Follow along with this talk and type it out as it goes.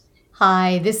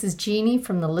Hi, this is Jeannie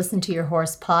from the Listen to Your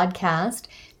Horse podcast.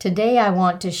 Today I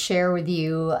want to share with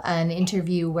you an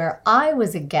interview where I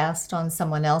was a guest on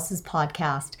someone else's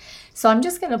podcast. So I'm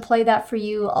just going to play that for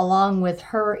you along with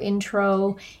her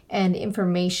intro and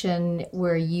information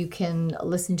where you can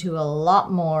listen to a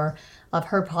lot more of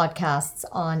her podcasts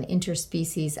on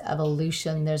interspecies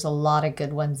evolution. There's a lot of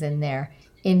good ones in there.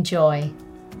 Enjoy.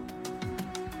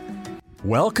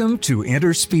 Welcome to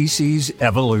Interspecies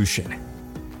Evolution.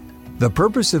 The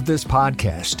purpose of this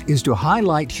podcast is to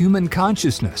highlight human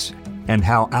consciousness and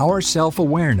how our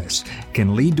self-awareness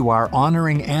can lead to our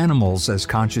honoring animals as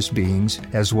conscious beings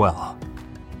as well.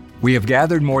 We have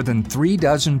gathered more than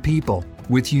 36 people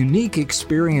with unique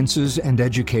experiences and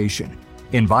education,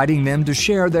 inviting them to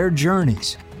share their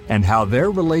journeys and how their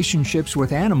relationships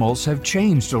with animals have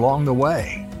changed along the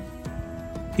way.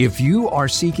 If you are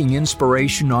seeking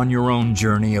inspiration on your own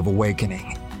journey of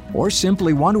awakening, or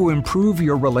simply want to improve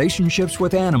your relationships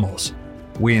with animals,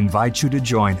 we invite you to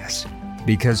join us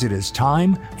because it is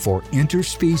time for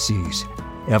interspecies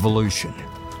evolution.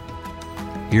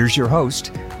 Here's your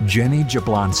host, Jenny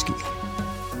Jablonski.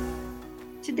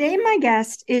 Today, my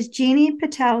guest is Jeannie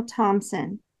Patel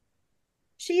Thompson.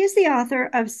 She is the author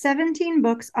of 17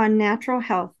 books on natural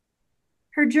health.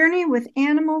 Her journey with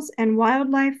animals and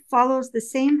wildlife follows the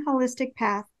same holistic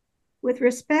path, with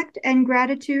respect and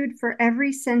gratitude for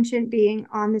every sentient being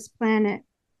on this planet.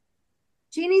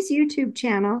 Jeannie's YouTube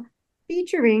channel,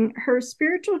 featuring her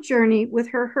spiritual journey with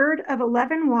her herd of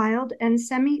 11 wild and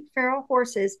semi-feral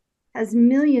horses, has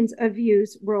millions of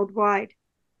views worldwide.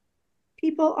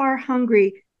 People are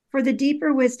hungry for the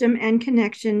deeper wisdom and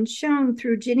connection shown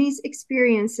through Jeannie's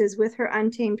experiences with her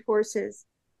untamed horses.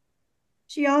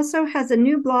 She also has a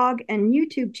new blog and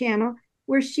YouTube channel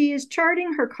where she is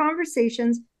charting her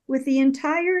conversations with the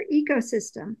entire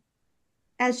ecosystem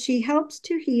as she helps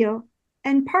to heal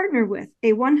and partner with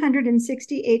a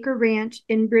 160-acre ranch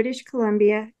in British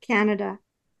Columbia, Canada.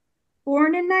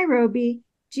 Born in Nairobi,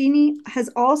 Jeannie has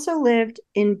also lived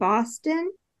in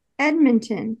Boston,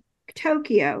 Edmonton,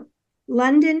 Tokyo,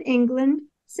 London, England,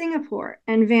 Singapore,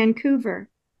 and Vancouver.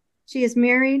 She is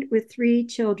married with 3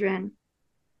 children.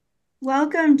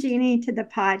 Welcome, Jeannie, to the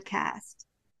podcast.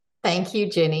 Thank you,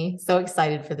 Jenny. So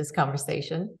excited for this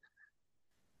conversation.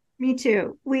 Me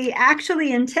too. We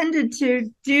actually intended to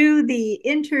do the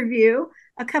interview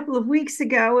a couple of weeks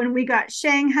ago and we got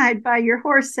shanghaied by your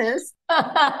horses. They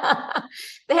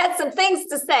had some things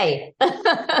to say.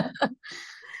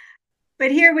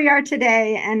 But here we are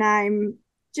today and I'm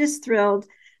just thrilled.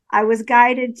 I was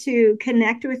guided to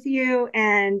connect with you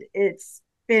and it's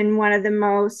been one of the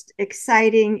most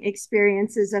exciting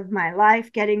experiences of my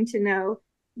life, getting to know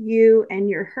you and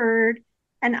your herd.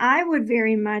 And I would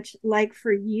very much like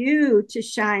for you to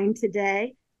shine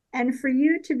today and for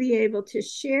you to be able to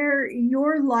share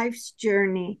your life's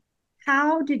journey.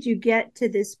 How did you get to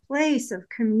this place of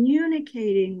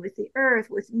communicating with the earth,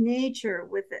 with nature,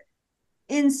 with the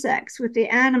insects, with the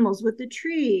animals, with the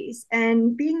trees,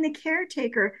 and being the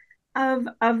caretaker of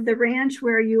the ranch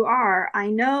where you are?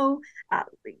 I know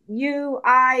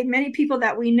many people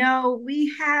that we know,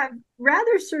 we have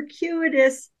rather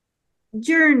circuitous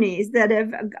journeys that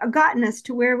have gotten us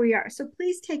to where we are. So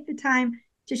please take the time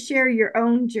to share your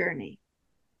own journey.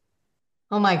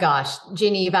 Oh my gosh,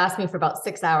 Jeannie, you've asked me for about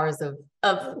 6 hours of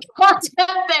content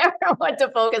there, what to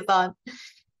focus on.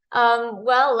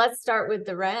 Well, let's start with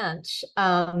the ranch.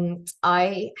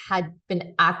 I had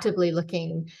been actively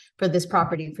looking for this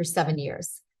property for 7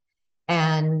 years.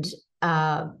 And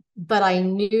but I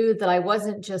knew that I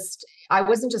wasn't just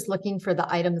looking for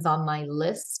the items on my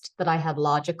list that I had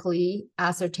logically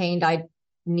ascertained I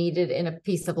needed in a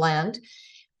piece of land.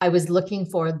 I was looking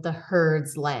for the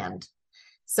herd's land.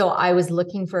 So I was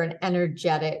looking for an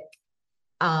energetic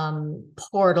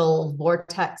portal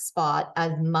vortex spot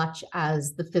as much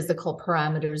as the physical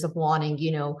parameters of wanting,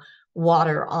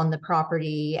 water on the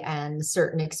property and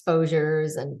certain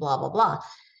exposures and blah, blah, blah.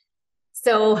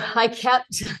 So I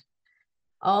kept,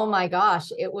 oh my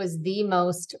gosh, it was the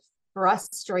most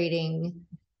frustrating,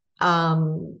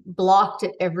 blocked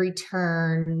at every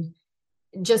turn,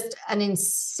 just an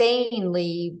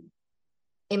insanely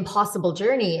impossible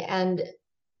journey. And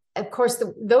of course,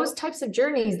 those types of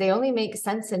journeys, they only make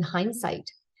sense in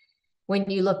hindsight. When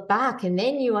you look back and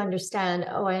then you understand,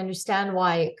 oh, I understand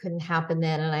why it couldn't happen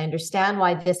then. And I understand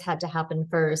why this had to happen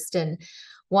first. And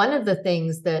one of the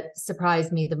things that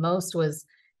surprised me the most was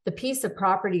the piece of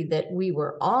property that we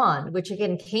were on, which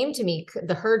again came to me,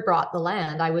 the herd brought the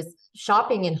land. I was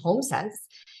shopping in HomeSense,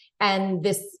 and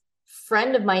this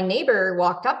friend of my neighbor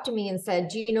walked up to me and said,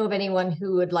 "Do you know of anyone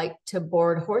who would like to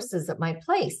board horses at my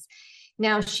place?"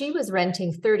 Now, she was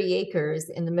renting 30 acres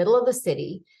in the middle of the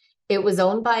city. It was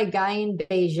owned by a guy in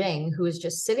Beijing who was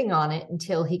just sitting on it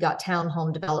until he got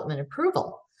townhome development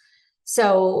approval.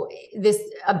 So this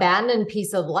abandoned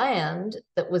piece of land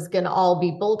that was going to all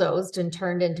be bulldozed and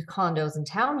turned into condos and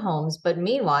townhomes. But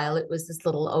meanwhile, it was this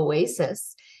little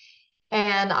oasis.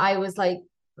 And I was like,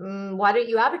 why don't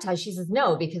you advertise? She says,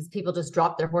 no, because people just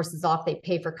drop their horses off. They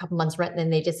pay for a couple months rent and then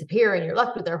they disappear and you're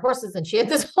left with their horses. And she had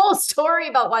this whole story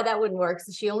about why that wouldn't work.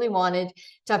 So she only wanted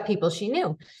to have people she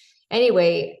knew.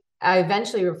 Anyway, I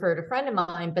eventually referred a friend of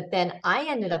mine, but then I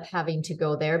ended up having to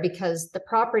go there because the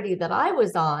property that I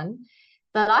was on,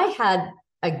 that I had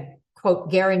a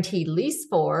quote guaranteed lease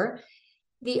for,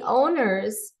 the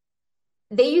owners,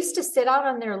 they used to sit out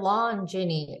on their lawn,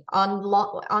 Ginny,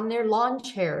 on their lawn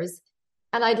chairs,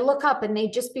 and I'd look up and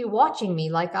they'd just be watching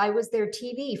me like I was their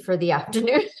TV for the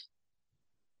afternoon.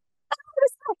 I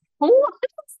was like, what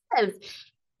is this?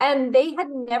 And they had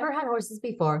never had horses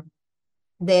before.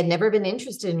 They had never been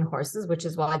interested in horses, which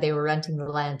is why they were renting the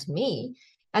land to me.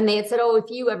 And they had said, oh, if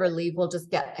you ever leave, we'll just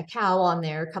get a cow on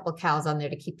there, a couple cows on there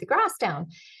to keep the grass down.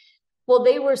 Well,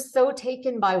 they were so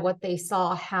taken by what they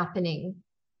saw happening.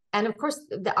 And of course,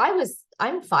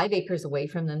 I'm 5 acres away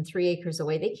from them, 3 acres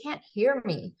away. They can't hear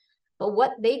me, but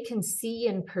what they can see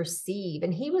and perceive.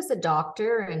 And he was a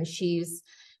doctor and she's,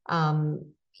 involved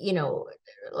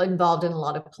in a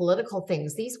lot of political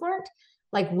things. These weren't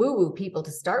like woo-woo people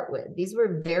to start with. These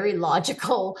were very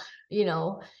logical,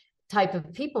 type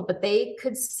of people, but they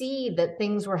could see that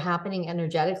things were happening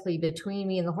energetically between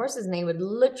me and the horses. And they would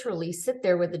literally sit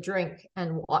there with a drink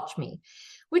and watch me,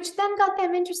 which then got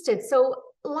them interested. So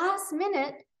last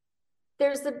minute,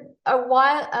 there's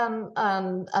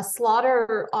a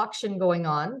slaughter auction going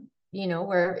on,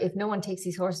 where if no one takes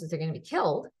these horses, they're going to be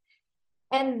killed.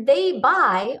 And they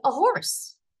buy a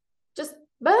horse, just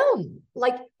boom,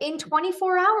 like in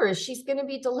 24 hours, she's going to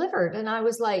be delivered. And I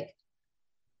was like,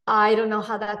 I don't know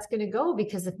how that's going to go,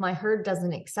 because if my herd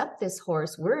doesn't accept this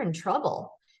horse, we're in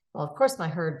trouble. Well, of course, my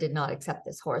herd did not accept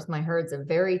this horse. My herd's a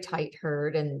very tight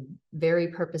herd and very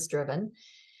purpose driven.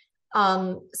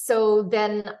 So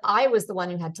then I was the one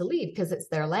who had to leave because it's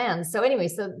their land. So anyway,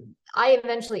 so I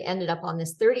eventually ended up on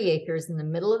this 30 acres in the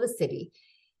middle of the city.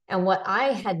 And what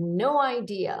I had no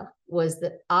idea was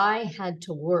that I had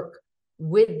to work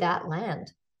with that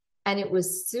land. And it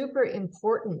was super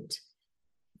important,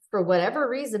 for whatever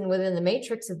reason within the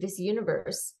matrix of this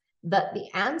universe, that the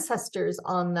ancestors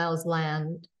on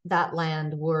that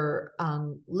land were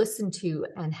listened to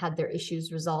and had their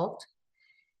issues resolved,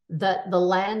 that the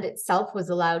land itself was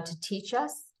allowed to teach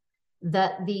us,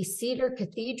 that the Cedar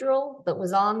Cathedral that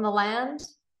was on the land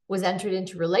was entered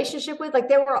into relationship with. Like,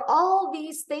 there were all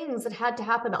these things that had to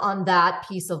happen on that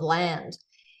piece of land.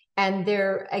 And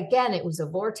there, again, it was a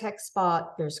vortex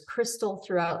spot. There's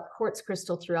quartz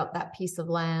crystal throughout that piece of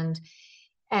land.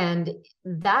 And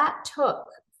that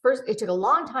it took a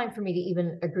long time for me to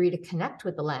even agree to connect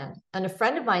with the land. And a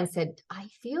friend of mine said, I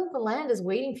feel the land is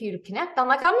waiting for you to connect. I'm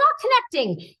like, I'm not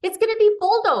connecting. It's going to be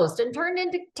bulldozed and turned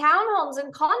into townhomes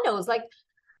and condos. Like,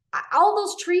 all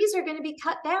those trees are going to be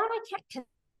cut down. I can't connect.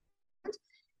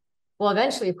 Well,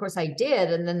 eventually, of course, I did.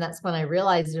 And then that's when I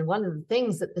realized, and one of the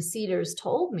things that the Cedars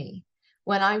told me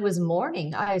when I was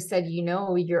mourning, I said,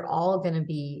 you're all going to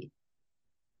be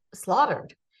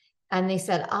slaughtered. And they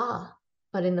said,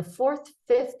 but in the 4th,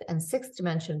 5th, and 6th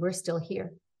dimension, we're still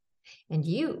here. And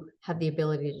you have the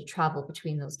ability to travel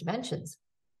between those dimensions.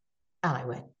 And I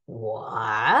went,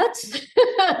 what?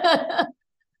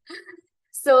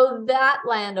 So that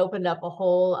land opened up a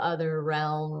whole other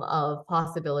realm of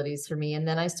possibilities for me. And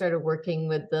then I started working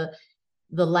with the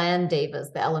land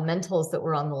devas, the elementals that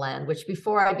were on the land, which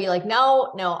before I'd be like,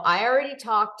 no, I already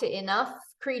talked to enough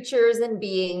creatures and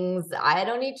beings. I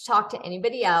don't need to talk to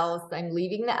anybody else. I'm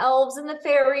leaving the elves and the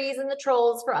fairies and the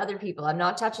trolls for other people. I'm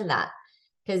not touching that,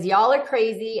 because y'all are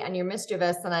crazy and you're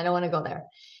mischievous and I don't want to go there.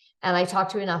 And I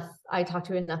talked to enough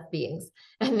beings.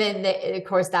 And then of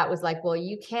course that was like, well,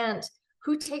 you can't.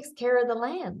 Who takes care of the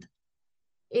land?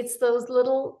 It's those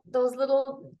little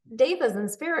devas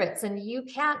and spirits, and you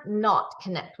can't not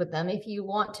connect with them if you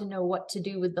want to know what to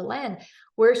do with the land.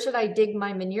 Where should I dig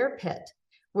my manure pit?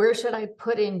 Where should I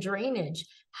put in drainage?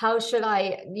 How should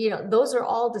I, those are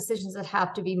all decisions that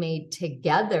have to be made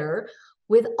together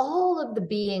with all of the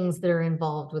beings that are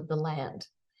involved with the land.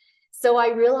 So I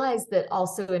realized that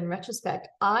also in retrospect,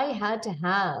 I had to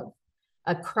have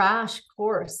a crash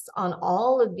course on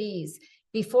all of these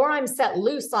before I'm set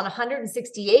loose on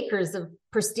 160 acres of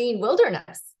pristine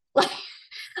wilderness. Like,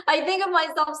 I think of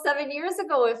myself 7 years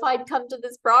ago, if I'd come to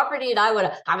this property and I would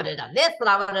have done this and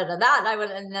I would have done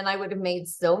that, and then I would have made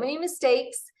so many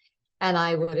mistakes. And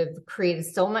I would have created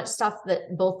so much stuff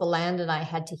that both the land and I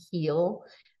had to heal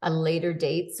at a later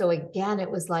date. So again, it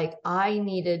was like I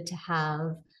needed to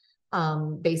have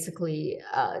basically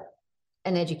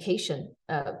an education,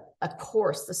 a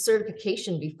course, a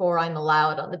certification before I'm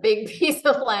allowed on the big piece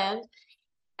of land.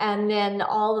 And then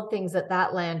all the things that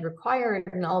that land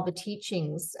required and all the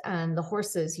teachings and the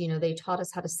horses, you know, they taught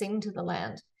us how to sing to the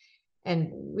land. And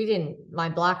we didn't, my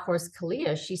black horse,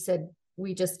 Kalia, she said,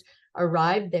 we just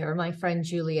arrived there. My friend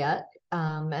Juliet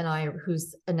and I,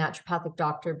 who's a naturopathic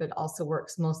doctor, but also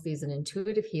works mostly as an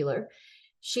intuitive healer.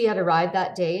 She had arrived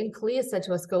that day and Kalia said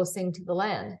to us, go sing to the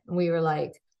land. And we were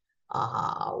like,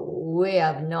 we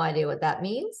have no idea what that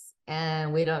means.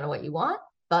 And we don't know what you want,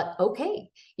 but okay.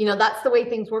 You know, that's the way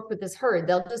things work with this herd.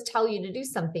 They'll just tell you to do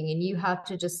something and you have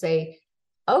to just say,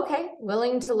 okay,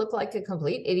 willing to look like a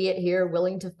complete idiot here,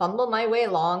 willing to fumble my way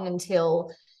along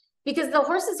until, because the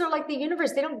horses are like the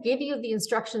universe. They don't give you the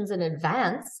instructions in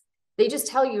advance. They just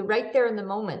tell you right there in the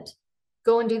moment,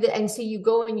 go and do that. And so you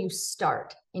go and you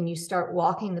start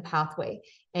walking the pathway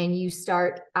and you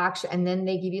start action. And then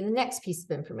they give you the next piece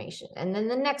of information and then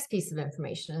the next piece of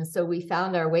information. And so we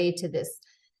found our way to this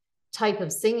type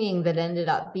of singing that ended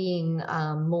up being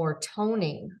more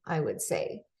toning, I would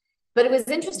say. But it was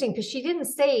interesting because she didn't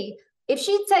say, if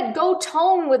she'd said, go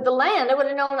tone with the land, I would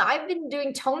have known. I've been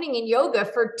doing toning in yoga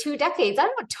for 2 decades. I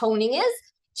don't know what toning is.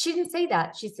 She didn't say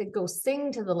that. She said, go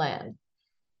sing to the land.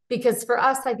 Because for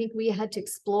us, I think we had to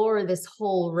explore this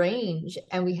whole range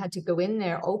and we had to go in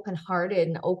there open-hearted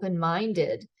and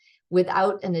open-minded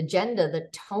without an agenda. The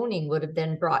toning would have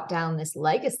then brought down this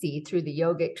legacy through the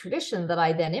yogic tradition that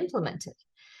I then implemented.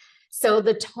 So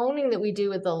the toning that we do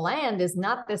with the land is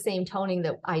not the same toning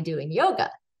that I do in yoga.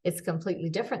 It's a completely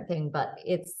different thing, but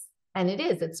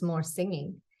it's more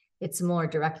singing. It's more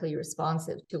directly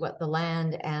responsive to what the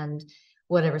land and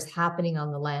whatever's happening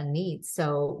on the land needs.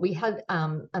 So we had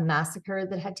a massacre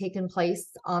that had taken place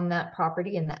on that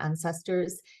property and the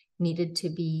ancestors needed to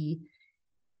be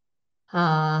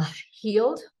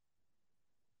healed.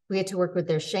 We had to work with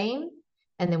their shame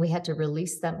and then we had to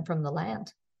release them from the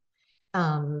land.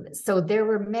 So there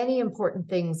were many important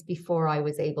things before I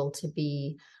was able to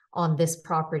be on this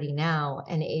property now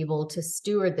and able to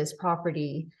steward this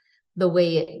property the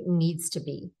way it needs to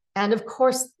be. And of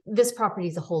course, this property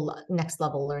is a whole next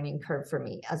level learning curve for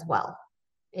me as well,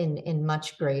 in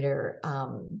much greater,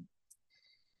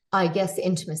 I guess,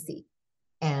 intimacy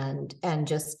and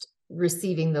just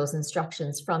receiving those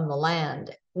instructions from the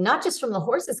land, not just from the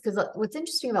horses, because what's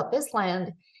interesting about this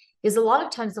land is a lot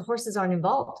of times the horses aren't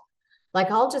involved.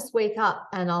 Like I'll just wake up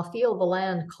and I'll feel the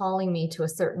land calling me to a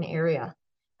certain area.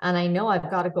 And I know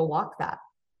I've got to go walk that,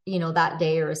 you know, that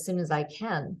day or as soon as I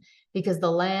can, because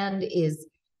the land is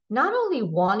not only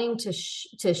wanting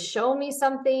to show me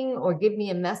something or give me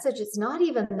a message. It's not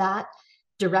even that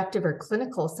directive or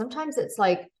clinical. Sometimes it's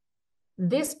like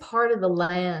this part of the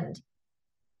land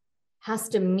has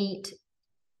to meet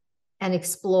and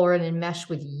explore and enmesh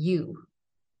with you.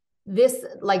 This,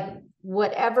 like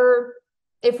whatever,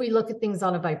 if we look at things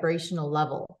on a vibrational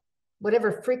level,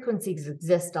 whatever frequencies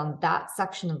exist on that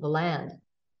section of the land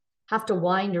have to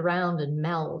wind around and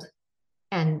meld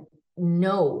and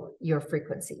know your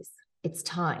frequencies. It's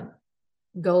time.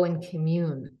 Go and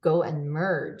commune, go and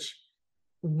merge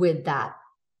with that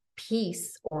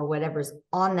piece or whatever's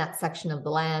on that section of the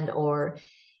land, or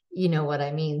you know what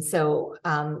I mean. So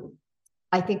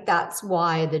I think that's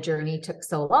why the journey took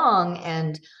so long.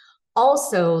 And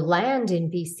also land in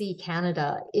BC,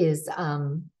 Canada is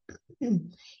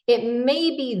it may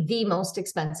be the most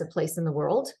expensive place in the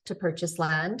world to purchase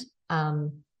land.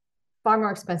 Far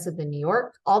more expensive than New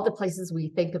York, all the places we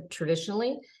think of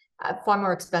traditionally, far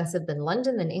more expensive than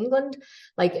London, than England.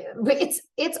 Like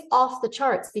it's off the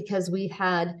charts because we've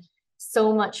had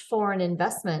so much foreign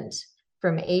investment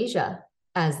from Asia,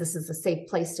 as this is a safe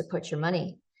place to put your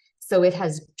money. So it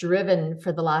has driven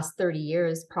for the last 30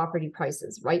 years property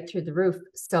prices right through the roof.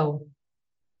 So,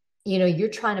 you know, you're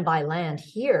trying to buy land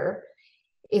here.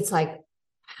 It's like,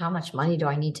 how much money do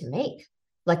I need to make?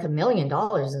 Like $1 million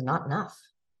is not enough.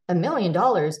 $1 million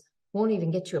won't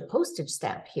even get you a postage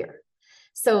stamp here.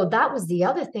 So that was the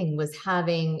other thing, was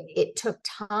it took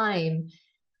time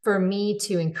for me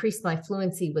to increase my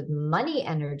fluency with money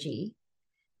energy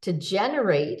to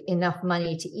generate enough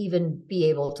money to even be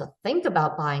able to think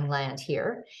about buying land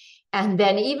here. And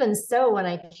then even so, when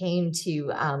I came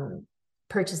to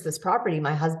purchase this property,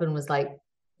 my husband was like,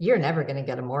 you're never going to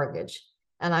get a mortgage.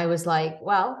 And I was like,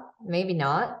 well, maybe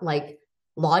not. Like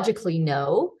logically,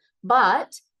 no,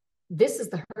 but this is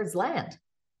the herd's land.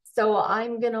 So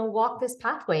I'm going to walk this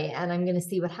pathway and I'm going to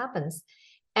see what happens.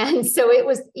 And so it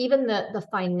was even the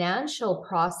financial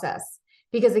process,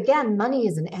 because again, money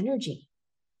is an energy,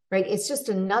 right? It's just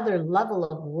another level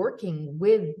of working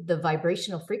with the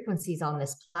vibrational frequencies on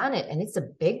this planet, and it's a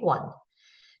big one.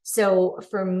 So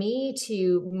for me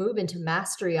to move into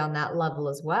mastery on that level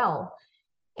as well,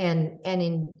 and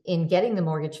in getting the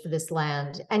mortgage for this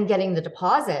land and getting the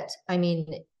deposit, I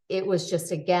mean, it was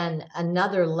just, again,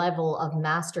 another level of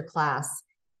masterclass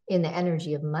in the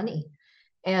energy of money.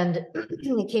 And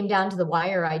it came down to the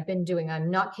wire. I'd been doing, I'm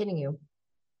not kidding you,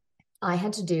 I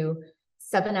had to do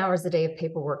 7 hours a day of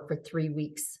paperwork for 3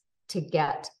 weeks to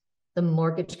get the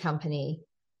mortgage company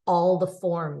all the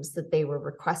forms that they were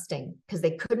requesting, because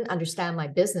they couldn't understand my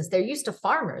business. They're used to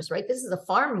farmers, right? This is a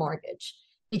farm mortgage,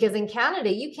 because in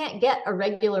Canada, you can't get a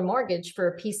regular mortgage for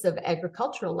a piece of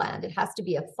agricultural land. It has to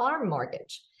be a farm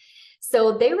mortgage.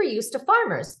 So they were used to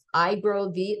farmers. I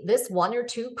grow this 1 or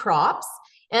 2 crops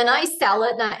and I sell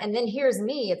it. And then here's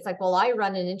me. It's like, well, I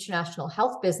run an international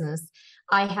health business.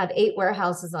 I have 8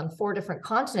 warehouses on 4 different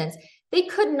continents. They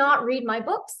could not read my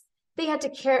books. They had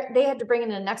to bring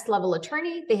in a next level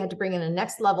attorney. They had to bring in a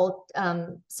next level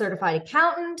certified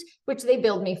accountant, which they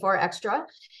billed me for extra.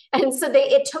 And so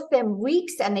it took them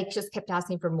weeks, and they just kept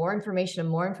asking for more information and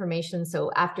more information.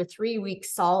 So after 3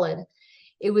 weeks solid,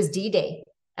 it was D-Day.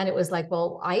 And it was like,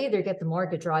 well, I either get the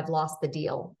mortgage or I've lost the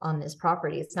deal on this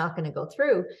property. It's not going to go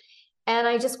through. And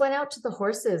I just went out to the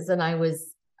horses, and I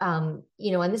was, and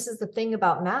this is the thing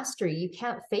about mastery. You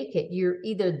can't fake it. You're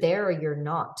either there or you're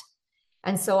not.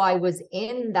 And so I was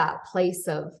in that place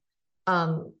of,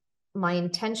 my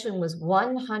intention was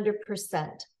 100%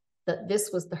 that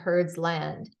this was the herd's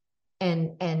land,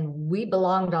 and we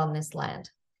belonged on this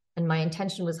land. And my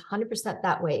intention was 100%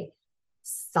 that way.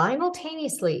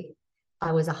 Simultaneously,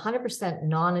 I was 100%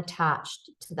 non-attached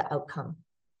to the outcome.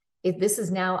 This is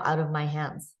now out of my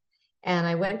hands. And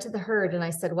I went to the herd and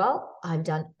I said, well, I've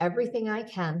done everything I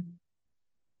can.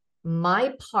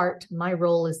 My part, my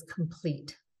role is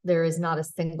complete. There is not a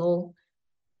single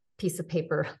piece of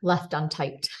paper left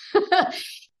untyped.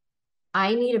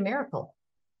 I need a miracle.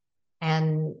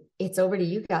 And it's over to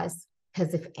you guys,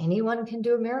 because if anyone can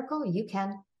do a miracle, you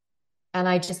can. And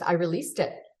I released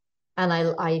it, and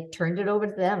I turned it over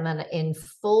to them, and in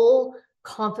full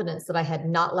confidence that I had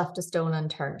not left a stone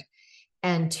unturned.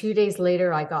 And 2 days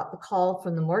later, I got the call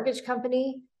from the mortgage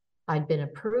company. I'd been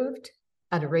approved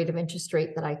at a rate of interest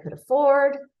rate that I could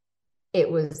afford. It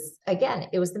was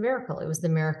the miracle. It was the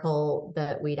miracle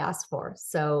that we'd asked for.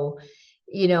 So,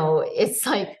 it's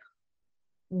like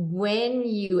when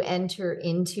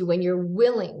you're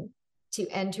willing to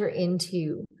enter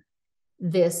into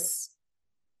this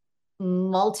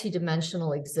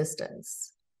multidimensional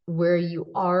existence where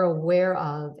you are aware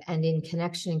of and in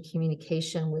connection and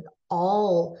communication with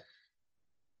all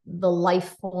the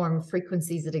life form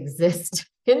frequencies that exist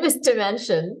in this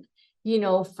dimension,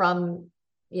 from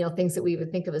things that we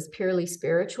would think of as purely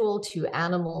spiritual, to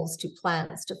animals, to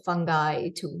plants, to fungi,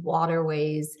 to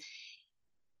waterways.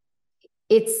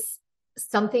 It's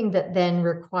something that then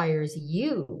requires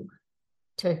you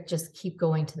to just keep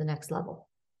going to the next level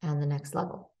and the next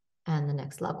level and the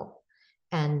next level.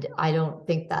 And I don't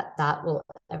think that will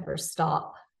ever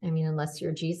stop. I mean, unless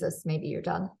you're Jesus, maybe you're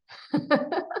done.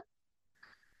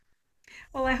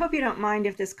 Well, I hope you don't mind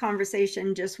if this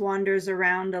conversation just wanders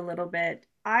around a little bit.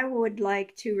 I would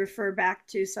like to refer back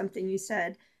to something you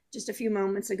said just a few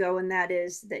moments ago, and that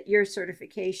is that your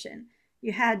certification.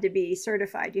 You had to be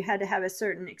certified. You had to have a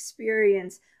certain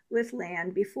experience with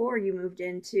land before you moved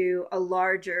into a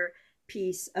larger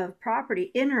piece of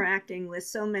property, interacting with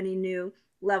so many new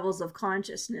levels of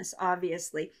consciousness,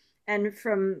 obviously. And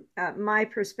from my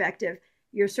perspective,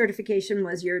 your certification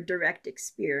was your direct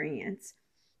experience.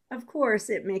 Of course,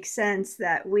 it makes sense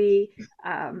that we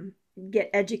get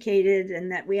educated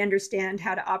and that we understand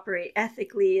how to operate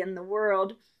ethically in the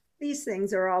world. These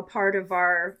things are all part of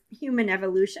our human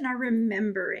evolution, our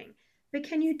remembering. But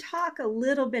can you talk a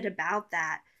little bit about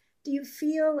that? Do you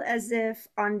feel as if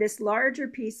on this larger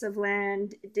piece of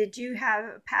land, did you have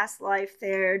a past life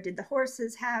there? Did the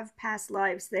horses have past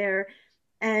lives there?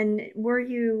 And were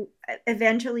you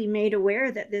eventually made aware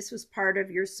that this was part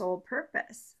of your soul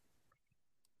purpose?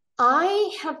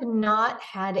 I have not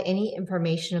had any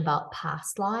information about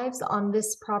past lives on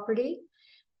this property.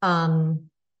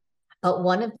 But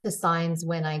one of the signs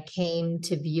when I came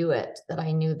to view it, that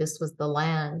I knew this was the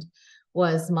land,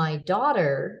 was my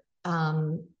daughter.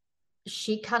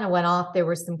 She kind of went off. There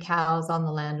were some cows on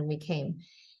the land when we came,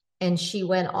 and she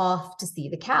went off to see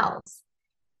the cows.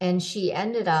 And she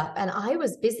ended up, and I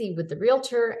was busy with the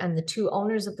realtor and the 2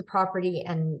 owners of the property,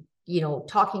 and,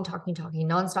 talking,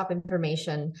 nonstop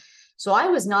information. So I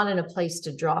was not in a place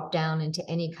to drop down into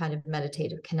any kind of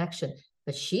meditative connection,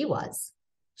 but she was.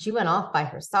 She went off by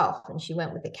herself and she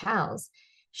went with the cows.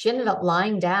 She ended up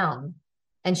lying down,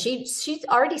 and she'd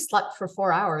already slept for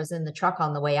 4 hours in the truck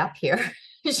on the way up here.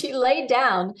 She laid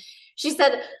down. She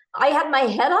said, I had my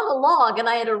head on a log and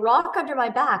I had a rock under my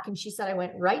back. And she said, I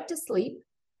went right to sleep,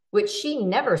 which she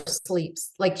never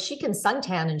sleeps. Like, she can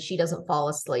suntan and she doesn't fall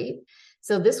asleep.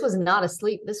 So this was not a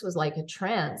sleep. This was like a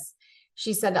trance.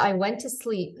 She said, I went to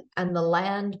sleep and the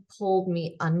land pulled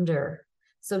me under.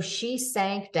 So she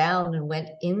sank down and went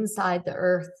inside the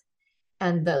earth,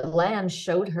 and the land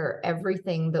showed her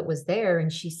everything that was there.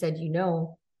 And she said,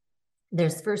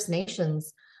 there's First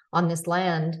Nations on this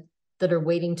land that are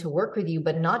waiting to work with you,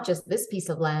 but not just this piece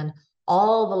of land,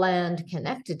 all the land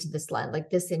connected to this land, like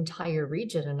this entire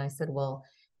region. And I said, well,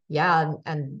 yeah,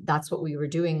 and that's what we were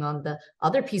doing on the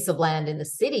other piece of land in the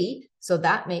city. So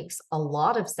that makes a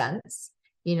lot of sense,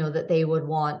 that they would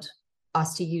want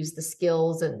us to use the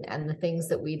skills and the things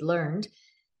that we'd learned.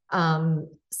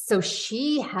 So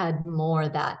she had more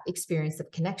that experience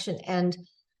of connection. And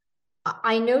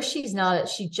I know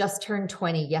she just turned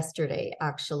 20 yesterday,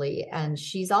 actually, and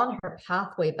she's on her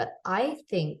pathway, but I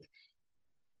think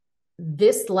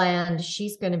this land,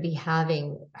 she's going to be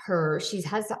having she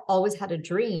has always had a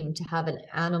dream to have an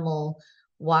animal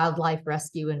wildlife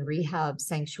rescue and rehab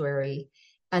sanctuary,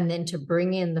 and then to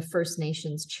bring in the First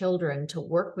Nations children to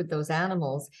work with those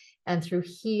animals. And through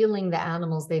healing the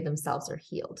animals, they themselves are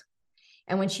healed.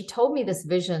 And when she told me this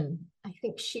vision, I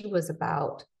think she was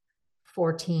about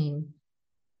 14,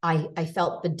 I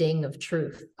felt the ding of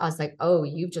truth. I was like, oh,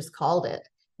 you've just called it.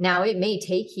 Now, it may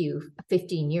take you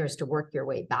 15 years to work your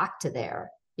way back to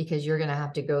there, because you're going to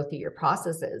have to go through your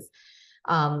processes.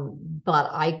 But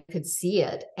I could see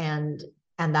it. And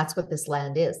that's what this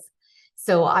land is.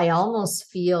 So I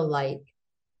almost feel like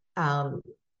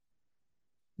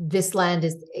this land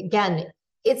is, again,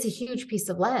 it's a huge piece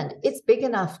of land. It's big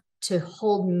enough to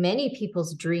hold many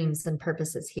people's dreams and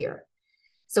purposes here.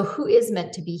 So who is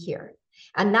meant to be here?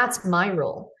 And that's my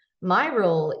role. My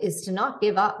role is to not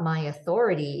give up my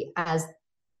authority. As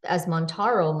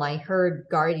Montaro, my herd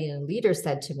guardian and leader,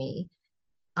 said to me,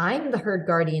 I'm the herd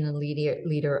guardian and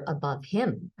leader above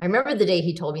him. I remember the day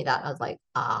he told me that, and I was like,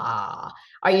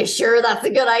 are you sure that's a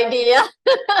good idea?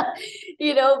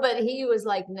 But he was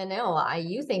like, no,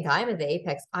 you think I'm at the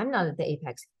apex. I'm not at the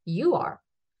apex. You are.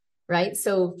 Right.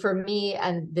 So for me,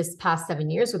 and this past 7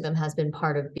 years with them has been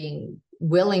part of being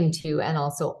willing to, and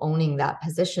also owning that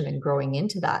position and growing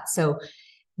into that. So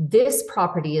this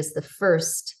property is the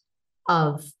first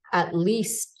of at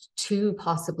least 2,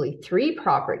 possibly 3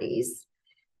 properties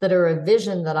that are a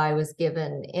vision that I was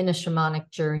given in a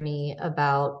shamanic journey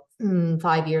about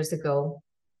 5 years ago,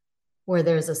 where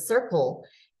there's a circle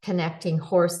connecting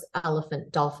horse,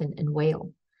 elephant, dolphin, and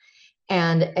whale.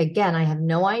 And again, I have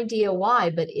no idea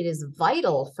why, but it is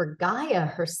vital for Gaia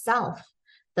herself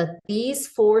that these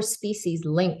 4 species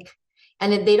link.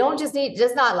 And they don't just need,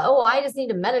 I just need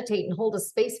to meditate and hold a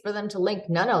space for them to link.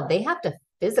 No, they have to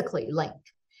physically link.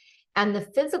 And the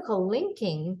physical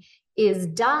linking is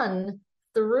done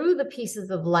through the pieces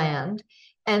of land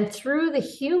and through the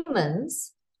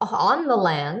humans on the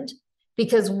land,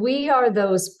 because we are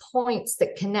those points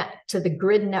that connect to the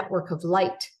grid network of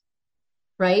light.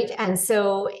 Right. And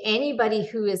so anybody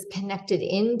who is connected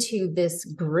into this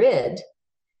grid,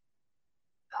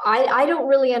 I don't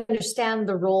really understand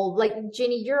the role. Like,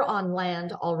 Ginny, you're on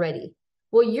land already.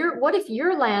 Well, what if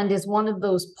your land is one of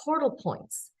those portal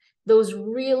points, those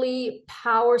really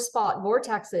power spot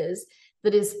vortexes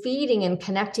that is feeding and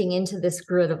connecting into this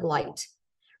grid of light,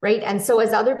 right? And so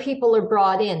as other people are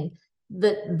brought in,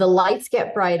 the lights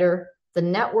get brighter, the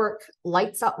network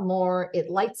lights up more, it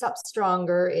lights up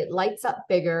stronger, it lights up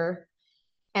bigger.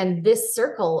 And this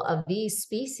circle of these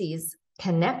species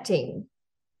connecting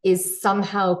is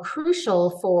somehow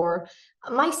crucial for,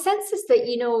 my sense is that,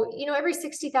 every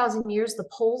 60,000 years, the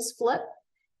poles flip,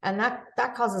 and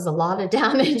that causes a lot of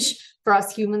damage for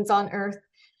us humans on Earth.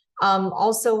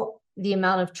 Also, the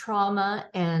amount of trauma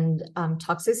and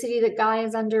toxicity that Gaia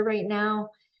is under right now,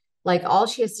 like, all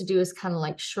she has to do is kind of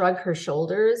like shrug her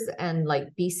shoulders, and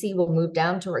like BC will move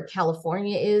down to where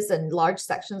California is, and large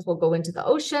sections will go into the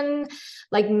ocean.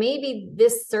 Like, maybe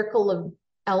this circle of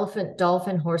elephant,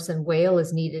 dolphin, horse, and whale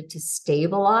is needed to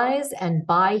stabilize and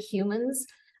buy humans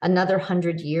another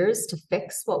 100 years to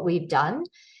fix what we've done.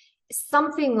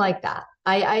 Something like that.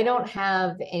 I don't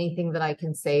have anything that I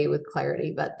can say with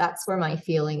clarity, but that's where my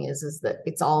feeling is that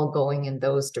it's all going in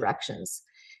those directions.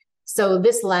 So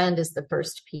this land is the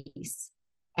first piece.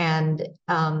 And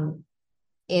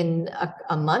in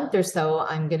a month or so,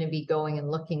 I'm going to be going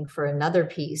and looking for another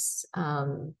piece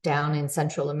down in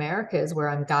Central America is where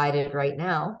I'm guided right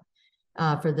now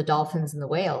for the dolphins and the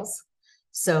whales.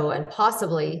 So, and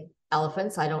possibly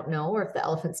elephants, I don't know, or if the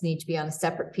elephants need to be on a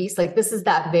separate piece. Like this is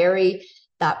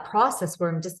that process where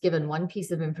I'm just given one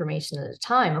piece of information at a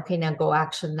time. Okay, now go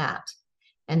action that.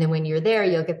 And then when you're there,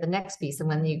 you'll get the next piece. And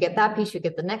when you get that piece, you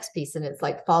get the next piece. And it's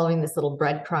like following this little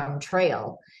breadcrumb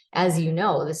trail. As you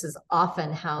know, this is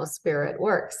often how spirit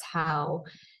works, how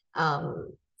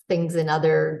things in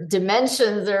other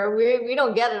dimensions are, we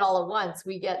don't get it all at once.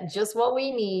 We get just what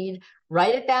we need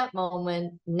right at that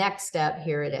moment. Next step,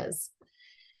 here it is.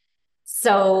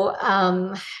 So,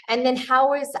 and then how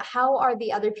are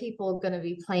the other people going to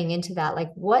be playing into that?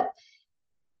 Like what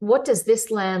does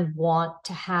this land want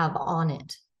to have on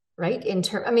it? Right?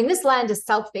 I mean, this land is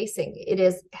south-facing.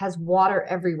 It has water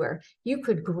everywhere. You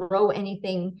could grow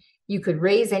anything, you could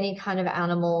raise any kind of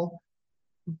animal,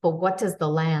 but what does the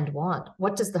land want?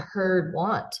 What does the herd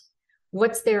want?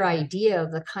 What's their idea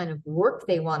of the kind of work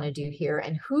they want to do here,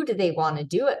 and who do they want to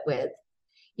do it with?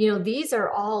 You know, these are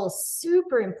all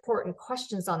super important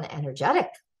questions on the energetic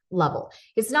level.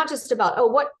 It's not just about,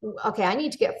 okay, I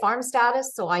need to get farm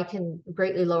status so I can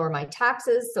greatly lower my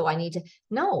taxes. So I need to,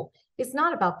 no, it's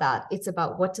not about that. It's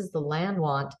about what does the land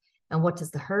want and what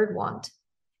does the herd want?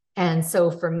 And so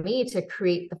for me to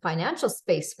create the financial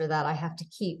space for that, I have to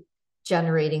keep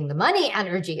generating the money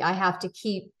energy. I have to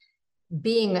keep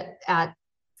being at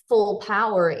full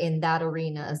power in that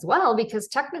arena as well, because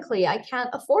technically I can't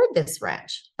afford this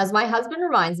ranch, as my husband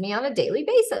reminds me on a daily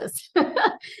basis.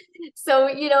 So,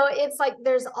 you know, it's like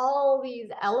there's all these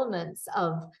elements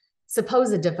of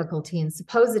supposed difficulty and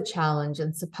supposed challenge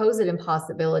and supposed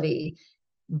impossibility.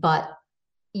 But,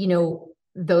 you know,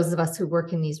 those of us who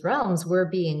work in these realms, we're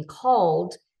being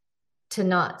called to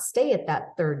not stay at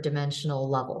that third dimensional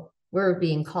level. We're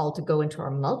being called to go into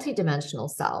our multidimensional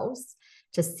selves,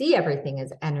 to see everything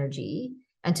as energy,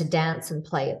 and to dance and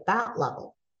play at that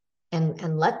level,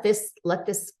 and let this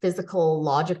physical,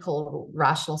 logical,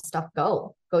 rational stuff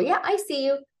go. Yeah, I see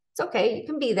you. It's okay. You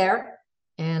can be there,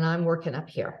 and I'm working up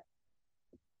here,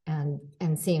 and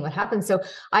seeing what happens. So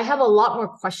I have a lot more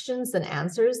questions than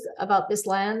answers about this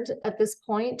land at this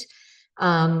point.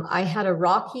 I had a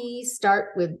rocky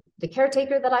start with the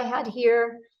caretaker that I had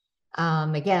here.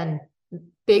 Again,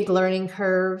 big learning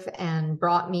curve, and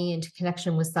brought me into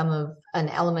connection with an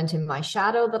element in my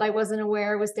shadow that I wasn't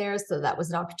aware was there. So that was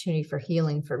an opportunity for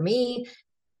healing for me,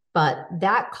 but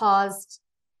that caused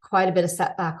quite a bit of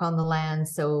setback on the land.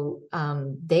 So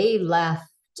they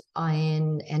left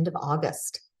in end of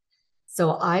August.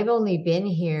 So I've only been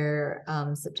here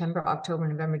September, October,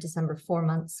 November, December, 4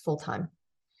 months full time.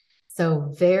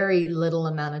 So very little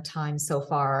amount of time so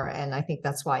far. And I think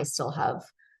that's why I still have,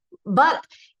 but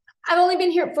I've only been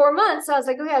here 4 months. So I was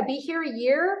like, okay, I'll be here a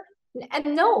year.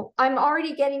 And no, I'm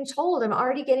already getting told, I'm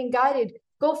already getting guided,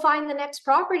 go find the next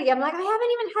property. I'm like, I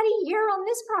haven't even had a year on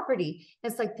this property.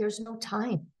 It's like, there's no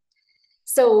time.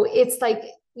 So it's like,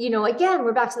 you know, again,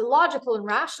 we're back to the logical and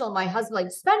rational. My husband,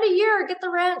 like, spend a year, get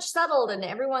the ranch settled. And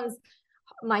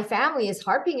my family is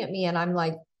harping at me. And I'm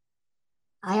like,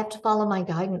 I have to follow my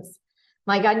guidance.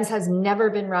 My guidance has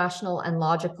never been rational and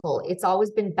logical. It's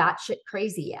always been batshit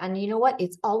crazy. And you know what?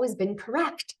 It's always been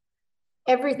correct.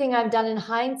 Everything I've done in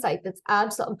hindsight, that's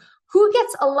absolute. Who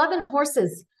gets 11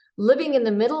 horses living in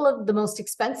the middle of the most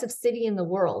expensive city in the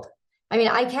world? I mean,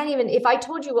 I can't even, if I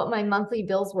told you what my monthly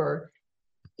bills were,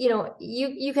 you know,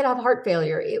 you could have heart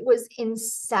failure. It was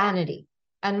insanity.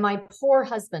 And my poor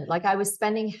husband, like, I was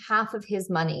spending half of his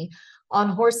money on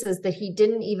horses that he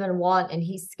didn't even want and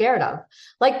he's scared of.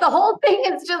 Like, the whole thing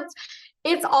is just,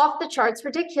 it's off the charts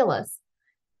ridiculous.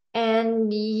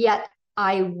 And yet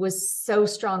I was so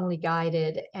strongly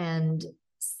guided. And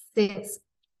since,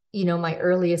 you know, my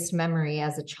earliest memory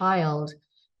as a child,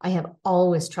 I have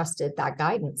always trusted that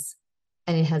guidance,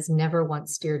 and it has never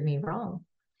once steered me wrong.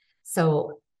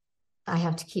 So I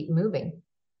have to keep moving.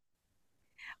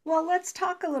 Well, let's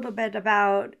talk a little bit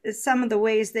about some of the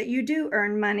ways that you do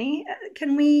earn money.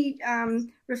 Can we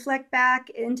reflect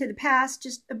back into the past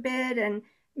just a bit, and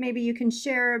maybe you can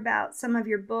share about some of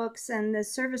your books and the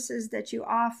services that you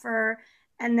offer,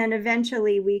 and then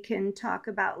eventually we can talk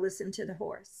about Listen to the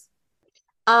Horse.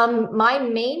 My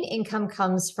main income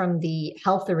comes from the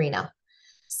health arena.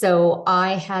 So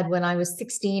when I was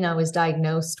 16, I was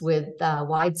diagnosed with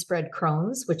widespread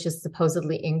Crohn's, which is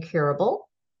supposedly incurable,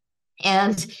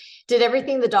 and did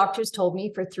everything the doctors told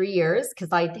me for 3 years,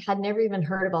 because I had never even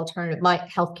heard of alternative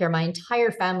healthcare. My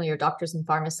entire family are doctors and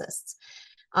pharmacists.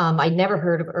 I'd never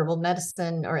heard of herbal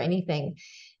medicine or anything.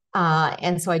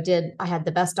 And so I had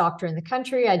the best doctor in the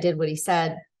country. I did what he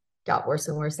said, got worse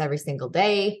and worse every single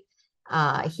day.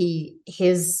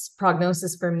 His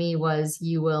prognosis for me was,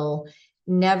 you will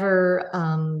never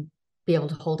be able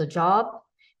to hold a job.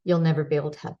 You'll never be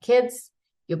able to have kids.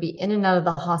 You'll be in and out of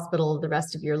the hospital the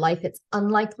rest of your life. It's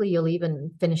unlikely you'll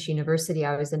even finish university.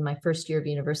 I was in my first year of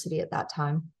university at that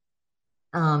time.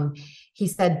 He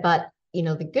said, but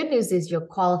the good news is you'll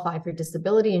qualify for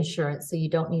disability insurance, so you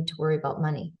don't need to worry about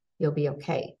money. You'll be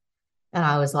okay. And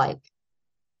I was like,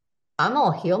 I'm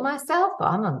gonna heal myself.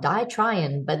 I'm gonna die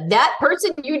trying. But that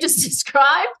person you just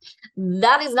described,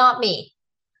 that is not me.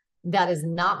 That is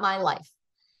not my life.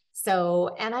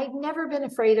 So, and I'd never been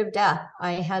afraid of death.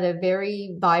 I had a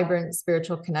very vibrant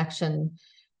spiritual connection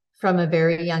from a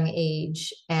very young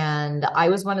age. And I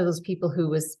was one of those people who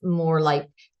was more like,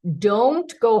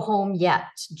 don't go home yet,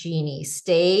 Jeannie,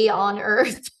 stay on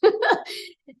earth.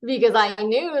 Because I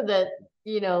knew that,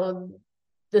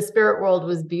 the spirit world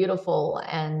was beautiful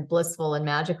and blissful and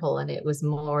magical. And it was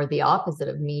more the opposite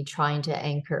of me trying to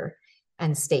anchor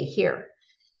and stay here.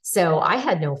 So I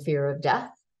had no fear of death.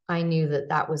 I knew that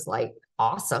that was like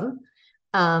awesome.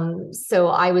 So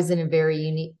I was in a very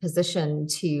unique position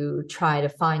to try to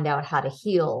find out how to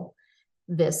heal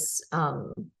these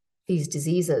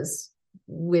diseases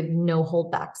with no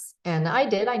holdbacks. And I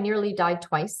did. I nearly died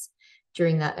twice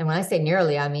during that. And when I say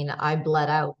nearly, I mean, I bled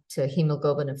out to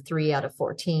hemoglobin of 3 out of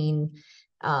 14.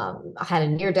 I had a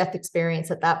near-death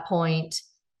experience at that point,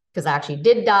 because I actually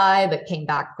did die, but came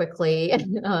back quickly.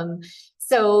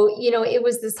 So, it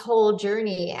was this whole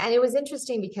journey. And it was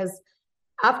interesting because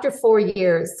after 4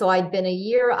 years, so I'd been a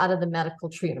year out of the medical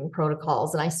treatment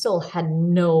protocols, and I still had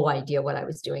no idea what I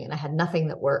was doing, and I had nothing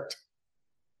that worked.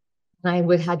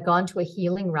 And I had gone to a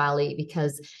healing rally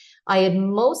because I had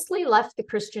mostly left the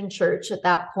Christian church at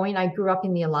that point. I grew up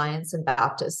in the Alliance and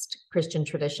Baptist Christian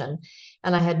tradition,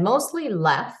 and I had mostly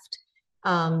left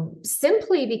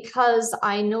simply because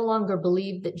I no longer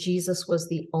believed that Jesus was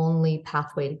the only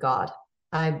pathway to God.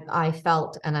 I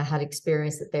felt, and I had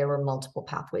experienced, that there were multiple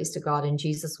pathways to God, and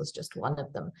Jesus was just one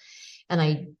of them. And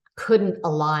I couldn't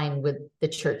align with the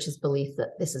church's belief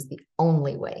that this is the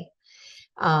only way.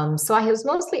 So I was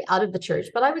mostly out of the church,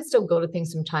 but I would still go to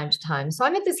things from time to time. So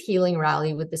I'm at this healing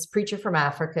rally with this preacher from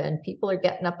Africa, and people are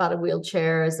getting up out of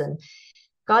wheelchairs, and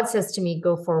God says to me,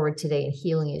 go forward today and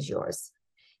healing is yours.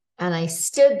 And I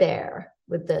stood there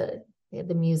with the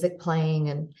music playing,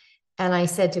 and I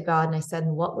said to God, and I said,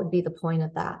 and what would be the point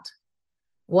of that?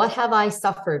 What have I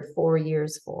suffered 4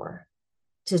 years for?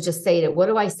 To just say what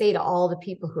do I say to all the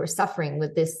people who are suffering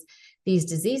with these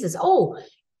diseases? Oh,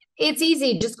 it's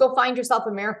easy. Just go find yourself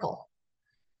a miracle.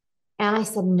 And I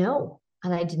said, no.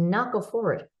 And I did not go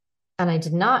forward. And I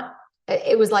did not,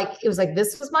 it was like,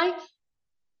 this was my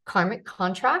karmic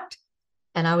contract.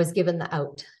 And I was given the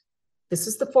out. This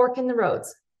is the fork in the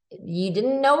roads. You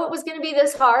didn't know it was going to be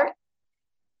this hard.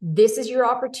 This is your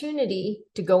opportunity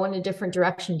to go in a different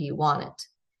direction. Do you want it?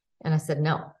 And I said,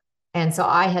 no. And so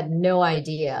I had no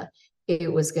idea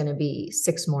it was going to be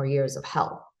 6 more years of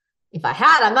hell. If I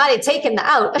had, I might have taken the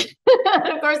out.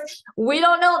 Of course, we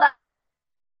don't know that.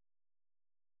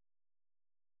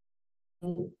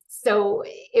 So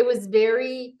it was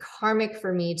very karmic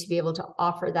for me to be able to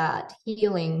offer that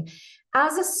healing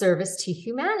as a service to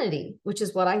humanity, which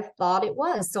is what I thought it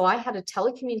was. So I had a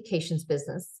telecommunications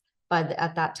business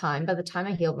at that time, by the time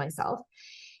I healed myself.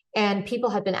 And people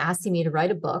had been asking me to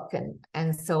write a book.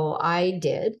 And so I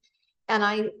did. And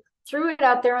I threw it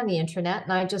out there on the internet,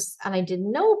 and I did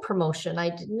no promotion.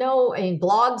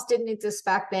 Blogs didn't exist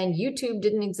back then. YouTube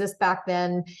didn't exist back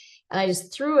then. And I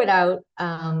just threw it out,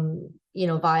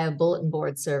 via bulletin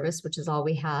board service, which is all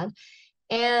we had,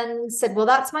 and said, well,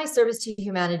 that's my service to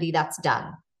humanity. That's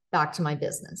done. Back to my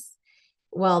business.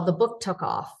 Well, the book took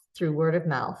off through word of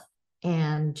mouth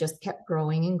and just kept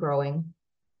growing and growing.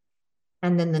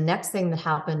 And then the next thing that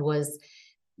happened was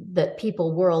that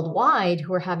people worldwide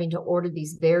who are having to order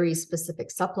these very specific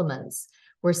supplements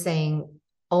were saying,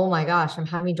 oh my gosh, I'm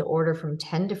having to order from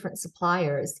 10 different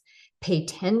suppliers, pay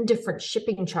 10 different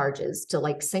shipping charges to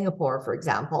like Singapore, for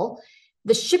example.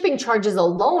 The shipping charges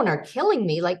alone are killing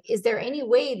me. Like, is there any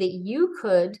way that you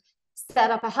could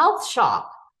set up a health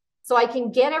shop so I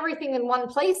can get everything in one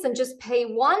place and just pay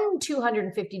one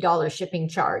 $250 shipping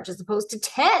charge as opposed to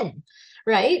 10,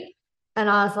 right? And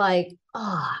I was like,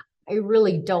 I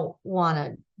really don't want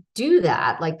to do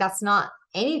that. Like, that's not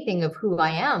anything of who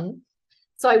I am.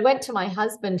 So I went to my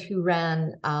husband, who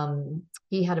ran,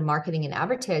 he had a marketing and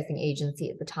advertising agency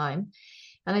at the time.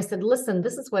 And I said, listen,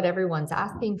 this is what everyone's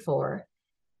asking for.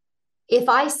 If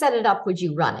I set it up, would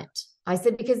you run it? I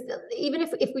said, because even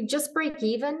if we just break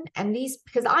even and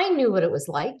because I knew what it was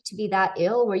like to be that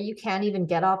ill where you can't even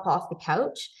get up off the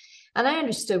couch. And I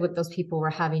understood what those people were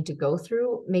having to go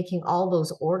through, making all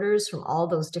those orders from all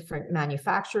those different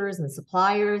manufacturers and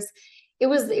suppliers. It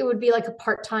would be like a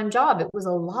part-time job. It was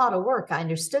a lot of work. I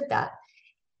understood that.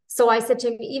 So I said to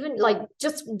him, even like,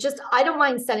 just, I don't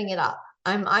mind setting it up.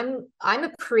 I'm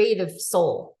a creative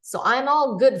soul. So I'm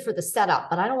all good for the setup,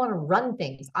 but I don't want to run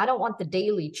things. I don't want the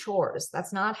daily chores.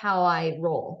 That's not how I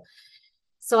roll.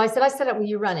 So I said, I set up, will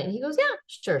you run it? And he goes, yeah,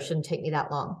 sure. Shouldn't take me that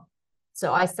long.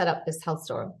 So I set up this health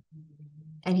store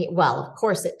and well, of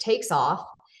course it takes off.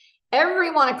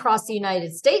 Everyone across the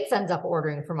United States ends up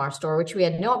ordering from our store, which we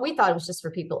thought it was just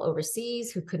for people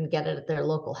overseas who couldn't get it at their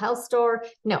local health store.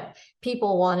 No,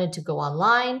 people wanted to go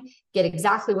online, get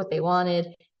exactly what they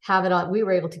wanted, have it on. We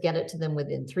were able to get it to them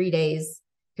within 3 days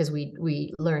because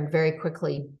we learned very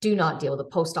quickly, do not deal with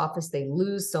the post office. They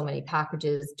lose so many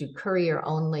packages, do courier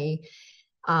only.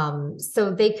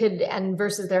 So they could, and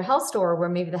versus their health store where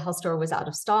maybe the health store was out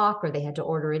of stock or they had to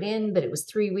order it in, but it was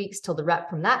 3 weeks till the rep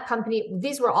from that company.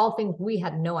 These were all things we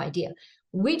had no idea.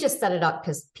 We just set it up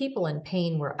because people in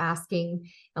pain were asking,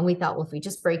 and we thought, well, if we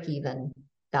just break even,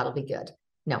 that'll be good.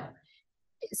 No.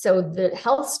 So the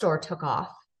health store took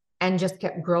off and just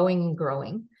kept growing and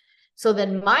growing. So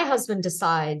then my husband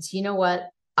decides, you know what?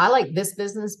 I like this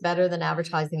business better than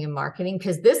advertising and marketing,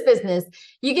 because this business,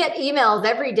 you get emails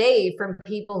every day from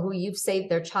people who you've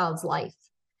saved their child's life.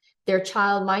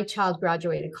 My child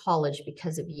graduated college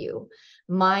because of you.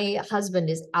 My husband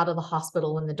is out of the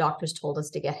hospital when the doctors told us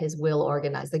to get his will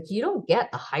organized. Like, you don't get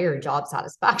a higher job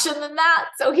satisfaction than that.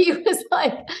 So he was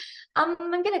like, I'm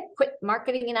going to quit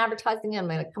marketing and advertising. I'm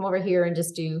going to come over here and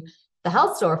just do the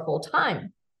health store full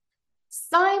time.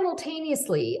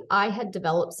 Simultaneously, I had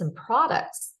developed some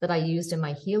products that I used in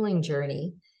my healing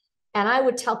journey, and I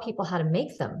would tell people how to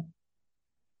make them.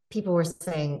 People were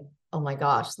saying, oh my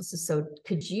gosh, this is so,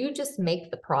 could you just make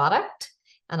the product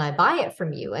and I buy it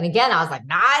from you? And again, I was like,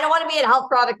 nah, I don't want to be in health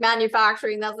product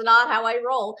manufacturing. That's not how I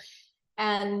roll.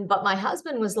 But my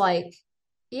husband was like,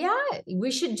 yeah,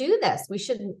 we should do this. We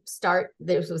should start.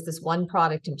 There was this one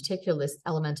product in particular, this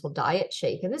elemental diet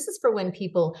shake. And this is for when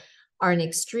people are in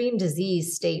extreme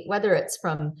disease state, whether it's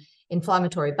from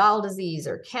inflammatory bowel disease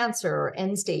or cancer or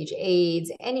end-stage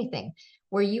AIDS, anything,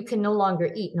 where you can no longer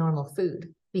eat normal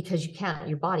food because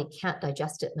your body can't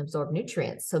digest it and absorb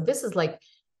nutrients. So this is like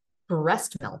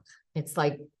breast milk. It's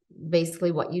like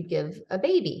basically what you'd give a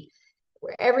baby,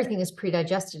 where everything is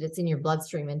pre-digested. It's in your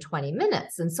bloodstream in 20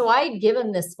 minutes. And so I'd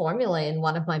given this formula in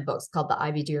one of my books called the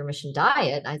IBD Remission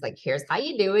Diet. And I was like, here's how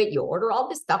you do it. You order all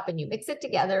this stuff and you mix it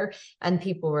together. And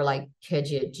people were like, could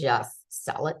you just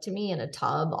sell it to me in a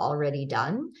tub already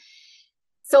done?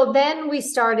 So then we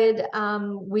started,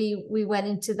 we went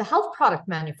into the health product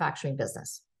manufacturing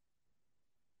business.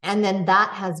 And then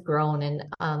that has grown. And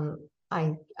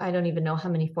I don't even know how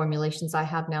many formulations I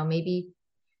have now, maybe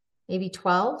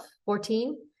 12,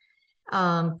 14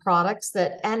 products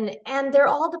and they're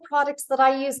all the products that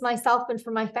I use myself and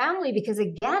for my family, because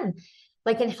again,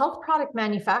 like in health product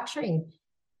manufacturing,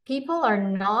 people are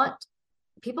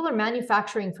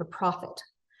manufacturing for profit,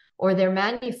 or they're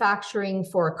manufacturing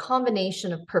for a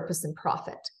combination of purpose and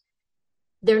profit.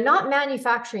 They're not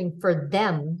manufacturing for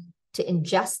them to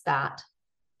ingest that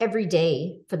every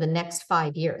day for the next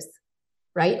 5 years,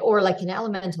 right? Or like an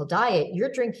elemental diet,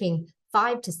 you're drinking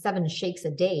 5 to 7 shakes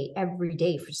a day, every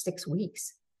day for 6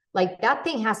 weeks. Like that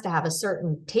thing has to have a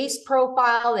certain taste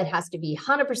profile. It has to be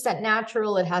 100%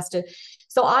 natural.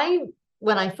 So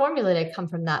when I formulate, I come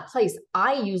from that place.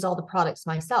 I use all the products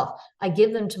myself. I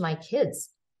give them to my kids.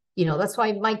 That's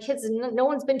why my kids, no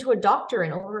one's been to a doctor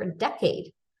in over a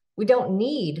decade. We don't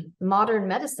need modern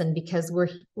medicine because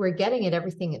we're getting at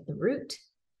everything at the root,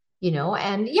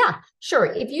 and yeah, sure.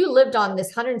 If you lived on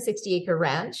this 160-acre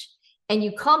ranch and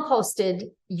you composted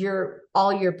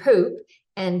all your poop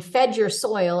and fed your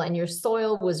soil, and your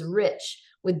soil was rich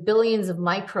with billions of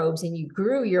microbes, and you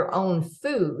grew your own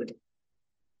food,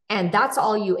 and that's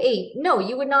all you ate, no,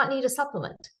 you would not need a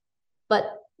supplement. But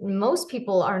most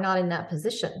people are not in that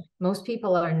position. Most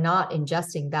people are not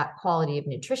ingesting that quality of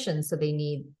nutrition, so they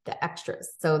need the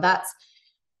extras. So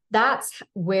that's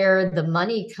where the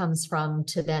money comes from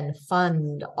to then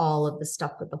fund all of the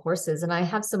stuff with the horses. And I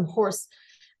have some horse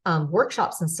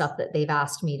workshops and stuff that they've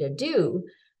asked me to do,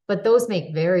 but those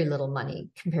make very little money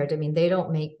compared to, they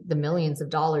don't make the millions of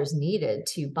dollars needed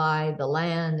to buy the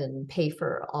land and pay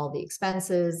for all the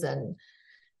expenses. And,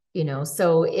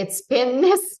 so it's been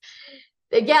this,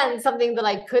 again, something that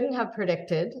I couldn't have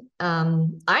predicted.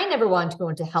 I never wanted to go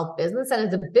into health business. And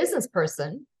as a business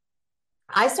person,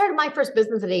 I started my first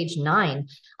business at age 9.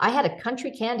 I had a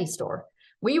country candy store.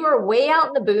 We were way out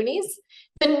in the boonies.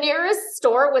 The nearest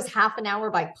store was half an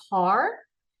hour by car.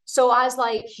 So I was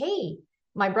like, hey,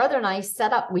 my brother and I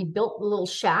we built a little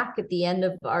shack at the end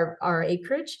of our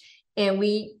acreage, and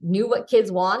we knew what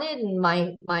kids wanted. And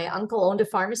my uncle owned a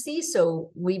pharmacy.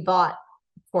 So we bought,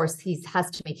 of course, he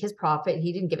has to make his profit.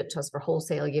 He didn't give it to us for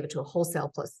wholesale. He gave it to a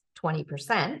wholesale plus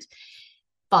 20%.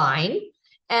 Fine.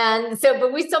 And so,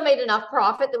 but we still made enough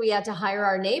profit that we had to hire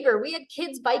our neighbor. We had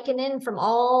kids biking in from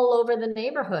all over the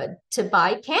neighborhood to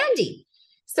buy candy.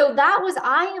 So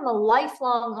I am a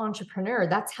lifelong entrepreneur.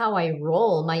 That's how I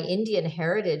roll. My Indian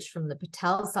heritage from the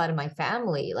Patel side of my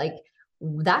family, like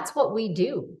that's what we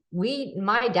do.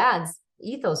 My dad's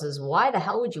ethos is, why the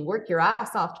hell would you work your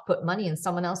ass off to put money in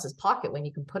someone else's pocket when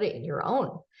you can put it in your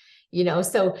own?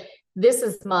 So this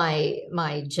is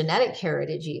my genetic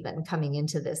heritage even coming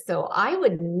into this. So I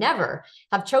would never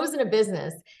have chosen a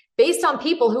business based on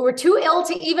people who were too ill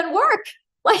to even work.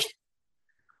 Like,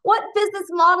 what business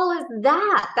model is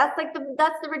that? That's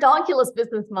the ridiculous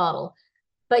business model.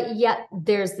 But yet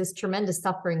there's this tremendous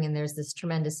suffering and there's this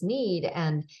tremendous need.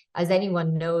 And as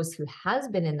anyone knows who has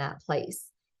been in that place,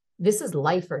 this is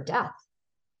life or death.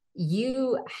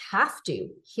 You have to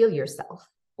heal yourself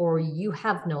or you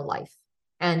have no life.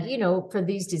 And, for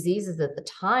these diseases at the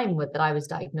time that I was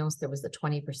diagnosed, there was a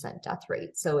 20% death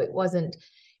rate. So it wasn't,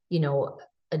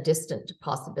 a distant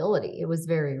possibility. It was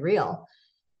very real.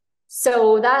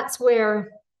 So that's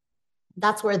where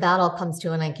that all comes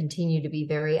to. And I continue to be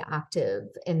very active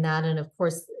in that. And of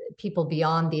course, people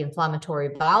beyond the inflammatory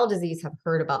bowel disease have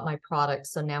heard about my product.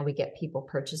 So now we get people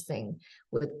purchasing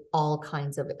with all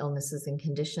kinds of illnesses and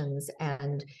conditions.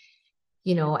 And,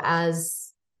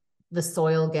 as the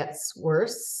soil gets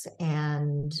worse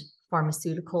and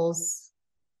pharmaceuticals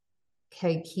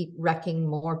can keep wrecking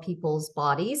more people's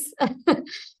bodies,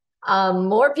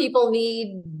 more people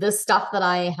need the stuff that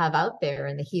I have out there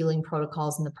and the healing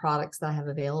protocols and the products that I have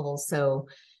available. So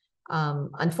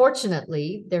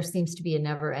unfortunately, there seems to be a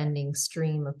never-ending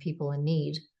stream of people in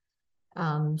need.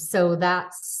 So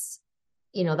that's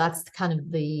kind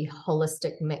of the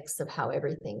holistic mix of how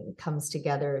everything comes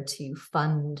together to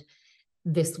fund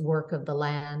this work of the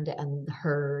land and the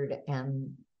herd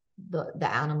and the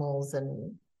animals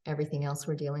and everything else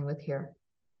we're dealing with here.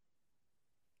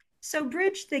 So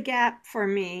bridge the gap for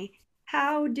me.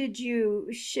 How did you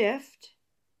shift?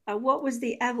 What was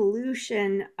the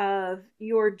evolution of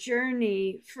your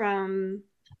journey from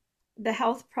the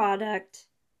health product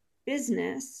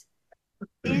business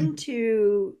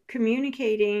into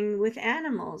communicating with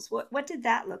animals? What did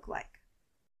that look like?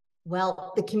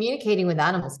 Well, the communicating with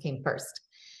animals came first.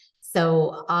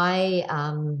 So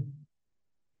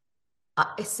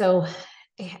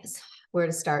where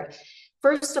to start?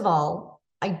 First of all,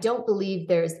 I don't believe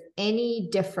there's any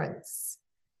difference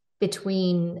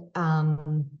between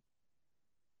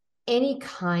any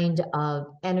kind of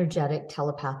energetic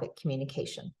telepathic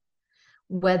communication,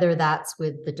 whether that's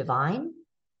with the divine,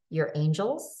 your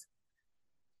angels,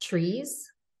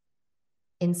 trees,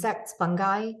 insects,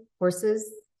 fungi, horses,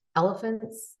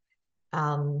 elephants,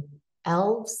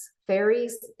 elves,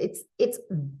 fairies.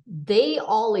 They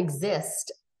all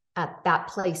exist at that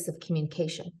place of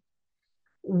communication.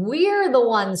 We're the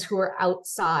ones who are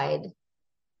outside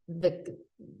the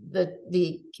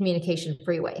communication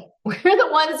freeway. We're the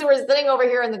ones who are sitting over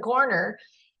here in the corner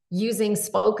using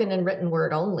spoken and written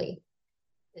word only.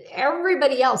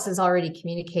 Everybody else is already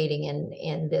communicating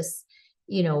in this,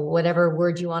 whatever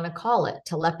word you want to call it.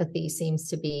 Telepathy seems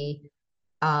to be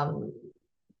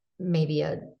maybe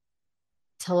a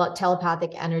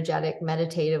telepathic, energetic,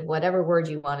 meditative, whatever word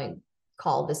you want to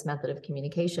call this method of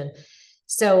communication.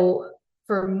 So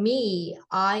for me,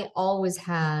 I always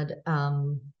had,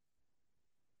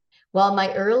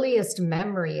 my earliest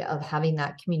memory of having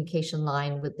that communication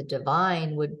line with the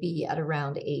divine would be at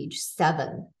around age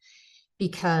 7,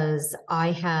 because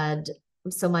my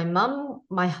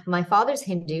father's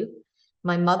Hindu,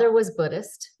 my mother was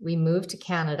Buddhist. We moved to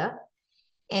Canada,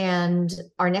 and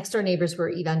our next door neighbors were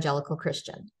evangelical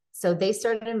Christian. So they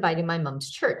started inviting my mom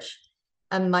to church.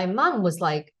 And my mom was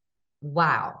like,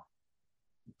 wow,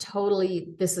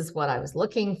 totally, this is what I was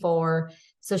looking for.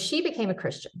 So she became a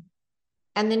Christian.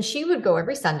 And then she would go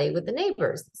every Sunday with the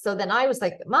neighbors. So then I was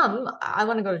like, Mom, I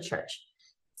want to go to church.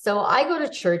 So I go to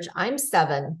church. I'm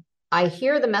 7. I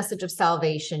hear the message of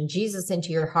salvation, Jesus into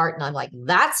your heart. And I'm like,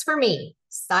 that's for me.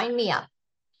 Sign me up.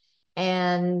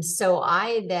 And so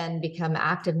I then become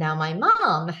active. Now my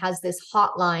mom has this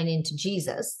hotline into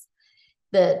Jesus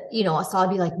that, so I'll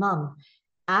be like, Mom,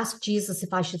 ask Jesus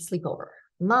if I should sleep over.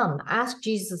 Mom, ask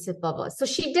Jesus if blah, blah. So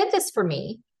she did this for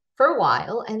me for a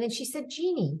while. And then she said,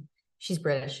 Jeannie, she's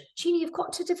British, Jeannie, you've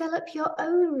got to develop your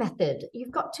own method.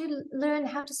 You've got to learn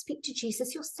how to speak to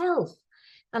Jesus yourself.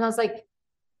 And I was like,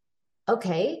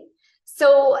 okay.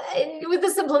 So with the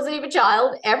simplicity of a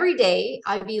child, every day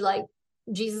I'd be like,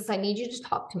 Jesus, I need you to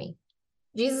talk to me.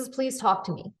 Jesus, please talk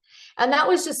to me. And that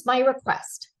was just my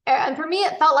request. And for me,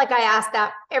 it felt like I asked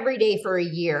that every day for a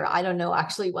year. I don't know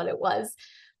actually what it was,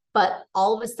 but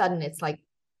all of a sudden it's like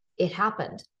it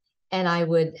happened. And I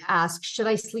would ask, should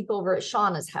I sleep over at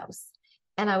Shauna's house?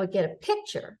 And I would get a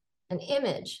picture, an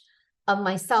image of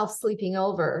myself sleeping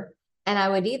over. And I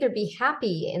would either be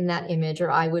happy in that image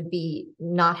or I would be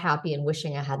not happy and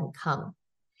wishing I hadn't come.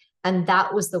 And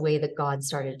that was the way that God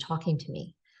started talking to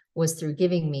me, was through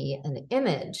giving me an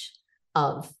image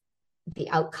of the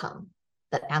outcome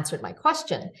that answered my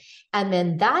question. And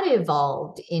then that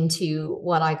evolved into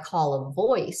what I call a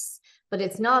voice, but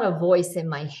it's not a voice in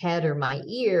my head or my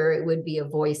ear. It would be a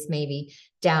voice maybe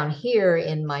down here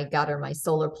in my gut or my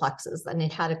solar plexus. And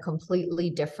it had a completely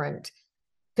different,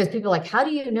 because people are like, how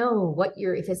do you know what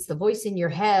if it's the voice in your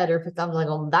head, or if it's, I'm like,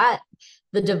 oh, that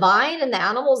the divine and the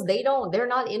animals, they're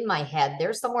not in my head.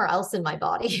 They're somewhere else in my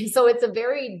body. So it's a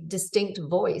very distinct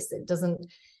voice. It doesn't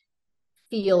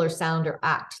feel or sound or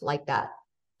act like that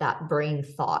brain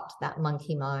thought, that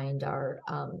monkey mind, our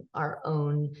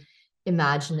own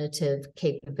imaginative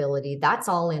capability. That's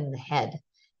all in the head.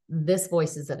 This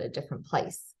voice is at a different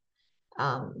place.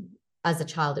 As a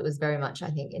child, it was very much, I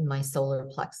think, in my solar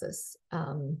plexus.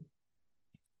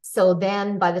 So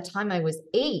then by the time I was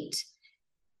 8,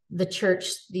 the church,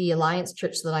 the Alliance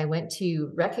Church that I went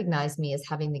to, recognized me as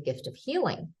having the gift of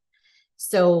healing.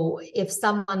 So if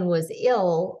someone was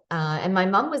ill, and my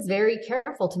mom was very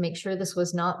careful to make sure this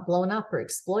was not blown up or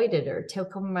exploited or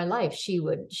took over my life, she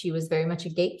was very much a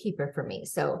gatekeeper for me.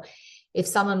 So if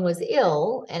someone was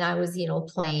ill and I was,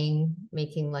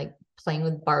 playing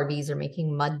with Barbies or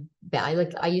making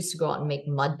I used to go out and make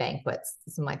mud banquets.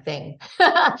 This is my thing.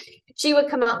 She would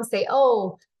come out and say,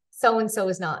 oh, so-and-so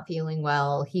is not feeling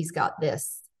well. He's got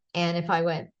this. And if I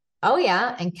went, oh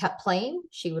yeah, and kept playing,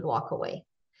 she would walk away.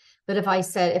 But if I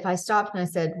stopped and I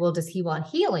said, well, does he want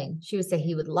healing? She would say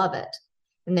he would love it.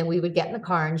 And then we would get in the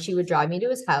car and she would drive me to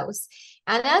his house.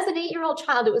 And as an 8-year-old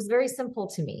child, it was very simple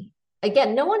to me.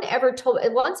 Again, no one ever told,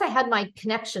 once I had my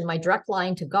connection, my direct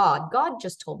line to God, God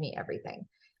just told me everything.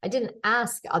 I didn't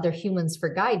ask other humans for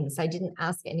guidance. I didn't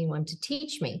ask anyone to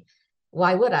teach me.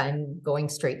 Why would I? I'm going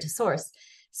straight to source.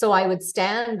 So I would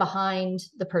stand behind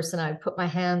the person. I would put my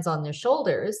hands on their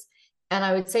shoulders and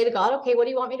I would say to God, okay, what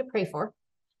do you want me to pray for?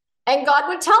 And God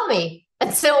would tell me.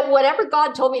 And so whatever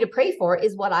God told me to pray for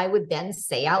is what I would then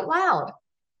say out loud.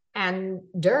 And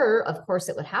of course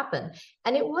it would happen.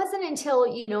 And it wasn't until,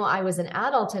 I was an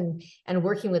adult and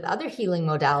working with other healing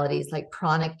modalities like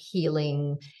pranic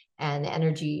healing and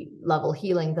energy level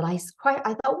healing that I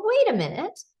thought, wait a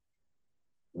minute.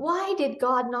 Why did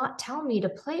God not tell me to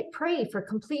pray for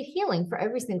complete healing for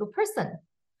every single person?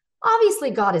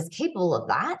 Obviously, God is capable of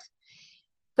that.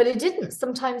 But it didn't.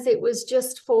 Sometimes it was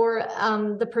just for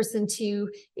the person to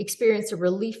experience a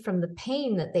relief from the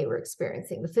pain that they were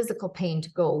experiencing, the physical pain to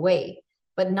go away,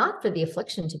 but not for the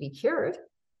affliction to be cured.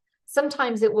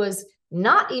 Sometimes it was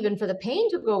not even for the pain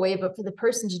to go away, but for the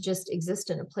person to just exist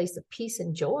in a place of peace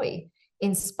and joy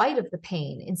in spite of the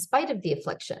pain, in spite of the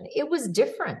affliction. It was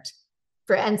different.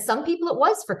 And some people it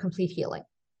was for complete healing,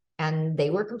 and they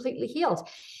were completely healed.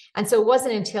 And so it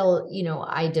wasn't until,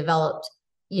 I developed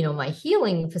my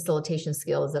healing facilitation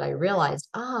skills that I realized,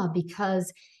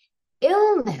 because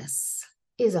illness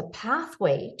is a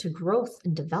pathway to growth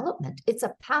and development. It's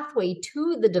a pathway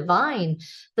to the divine,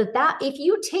 that if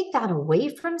you take that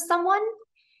away from someone,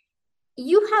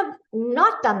 you have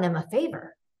not done them a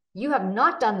favor. You have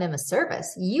not done them a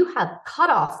service. You have cut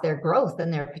off their growth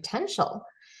and their potential.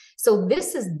 So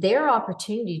this is their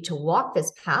opportunity to walk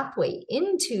this pathway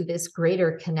into this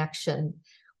greater connection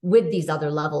with these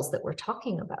other levels that we're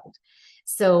talking about.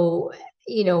 So,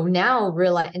 now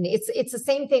realize, and it's the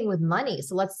same thing with money.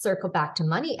 So let's circle back to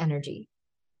money energy.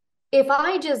 If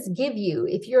I just give you,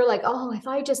 if you're like, oh, if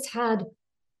I just had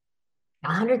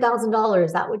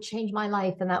 $100,000, that would change my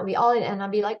life. And that would be all. And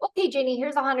I'd be like, okay, Jeannie,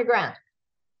 here's $100,000.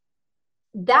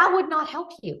 That would not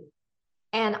help you.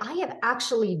 And I have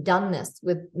actually done this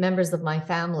with members of my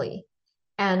family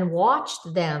and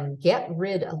watched them get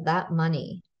rid of that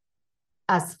money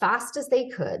as fast as they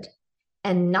could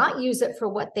and not use it for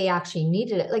what they actually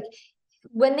needed it. Like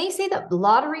when they say that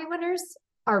lottery winners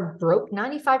are broke,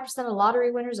 95% of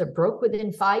lottery winners are broke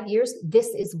within 5 years. This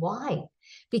is why,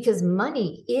 because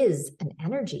money is an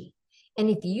energy And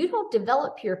if you don't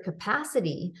develop your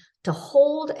capacity to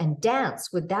hold and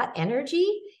dance with that energy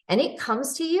and it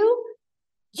comes to you,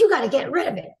 you got to get rid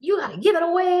of it. You got to give it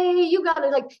away. You got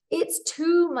to it's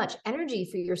too much energy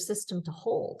for your system to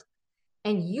hold,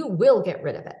 and you will get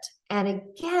rid of it. And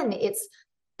again, it's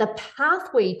the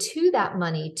pathway to that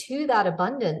money, to that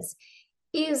abundance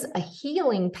is a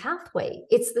healing pathway.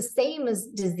 It's the same as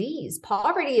disease.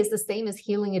 Poverty is the same as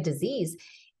healing a disease.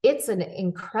 It's an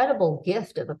incredible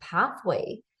gift of a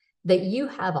pathway that you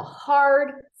have a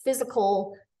hard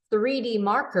physical 3D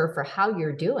marker for how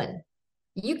you're doing.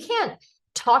 You can't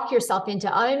talk yourself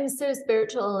into, I'm so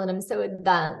spiritual and I'm so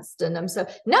advanced and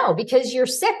no, because you're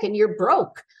sick and you're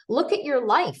broke. Look at your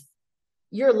life.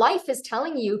 Your life is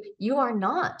telling you, you are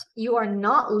not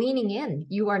leaning in.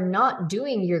 You are not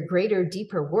doing your greater,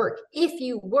 deeper work. If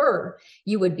you were,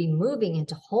 you would be moving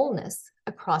into wholeness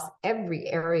across every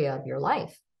area of your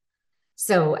life.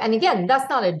 So, and again, that's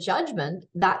not a judgment.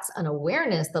 That's an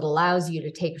awareness that allows you to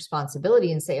take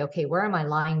responsibility and say, okay, where am I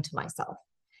lying to myself?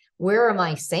 Where am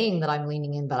I saying that I'm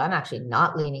leaning in, but I'm actually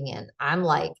not leaning in? I'm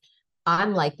like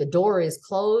the door is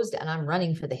closed and I'm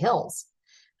running for the hills.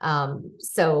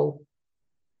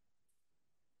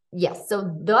 Yes,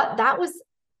 so that was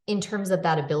in terms of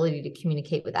that ability to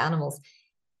communicate with animals.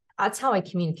 That's how I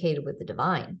communicated with the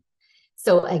divine.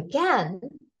 So again,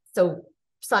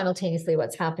 simultaneously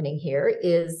what's happening here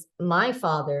is my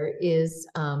father is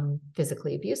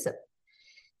physically abusive.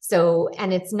 So,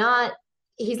 and it's not,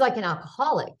 he's like an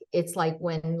alcoholic. It's like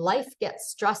when life gets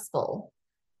stressful,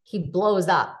 he blows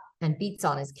up and beats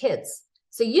on his kids.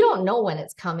 So you don't know when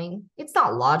it's coming. It's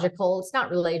not logical. It's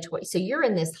not related to what, so you're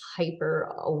in this hyper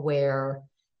aware,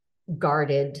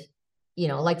 guarded,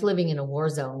 like living in a war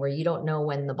zone where you don't know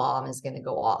when the bomb is going to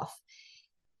go off.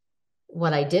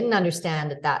 What I didn't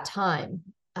understand at that time,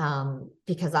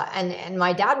 because and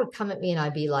my dad would come at me and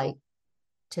I'd be like,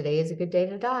 today is a good day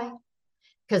to die.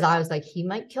 Because I was like, he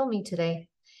might kill me today.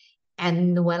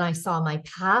 And when I saw my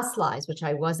past lives, which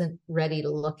I wasn't ready to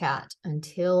look at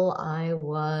until I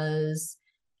was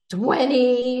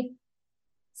 26,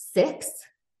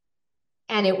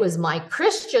 and it was my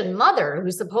Christian mother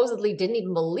who supposedly didn't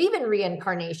even believe in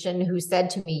reincarnation who said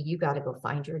to me, you got to go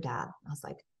find your dad. I was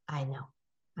like, I know.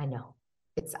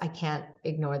 I can't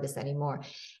ignore this anymore.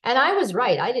 And I was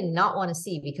right. I did not want to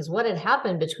see, because what had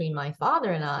happened between my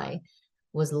father and I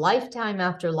was lifetime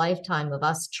after lifetime of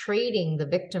us trading the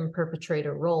victim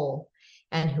perpetrator role.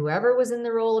 And whoever was in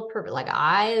the role of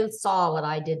I saw what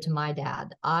I did to my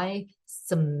dad. I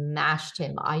smashed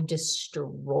him. I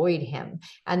destroyed him.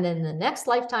 And then the next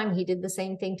lifetime, he did the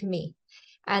same thing to me.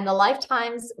 And the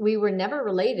lifetimes, we were never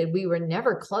related. We were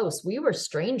never close. We were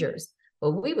strangers,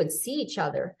 but we would see each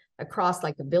other across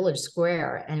like a village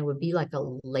square, and it would be like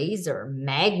a laser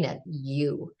magnet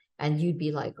and you'd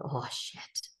be like, oh shit.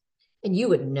 And you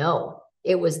would know.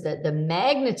 It was the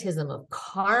magnetism of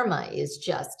karma is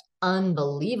just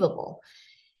unbelievable.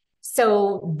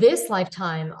 So this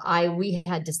lifetime, we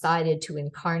had decided to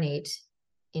incarnate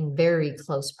in very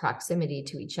close proximity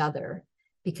to each other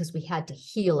because we had to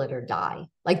heal it or die.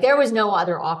 Like there was no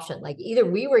other option. Like either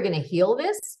we were going to heal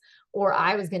this or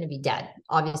I was going to be dead,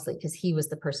 obviously, because he was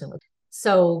the person.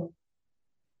 So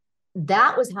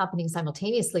that was happening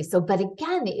simultaneously. So, but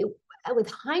again,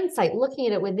 with hindsight, looking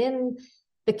at it within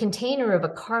the container of a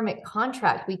karmic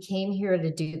contract, we came here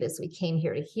to do this. We came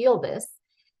here to heal this.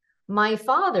 My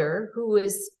father, who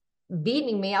was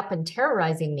beating me up and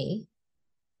terrorizing me,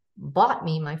 bought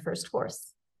me my first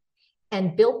horse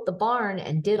and built the barn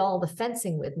and did all the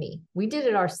fencing with me. We did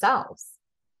it ourselves.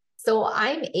 So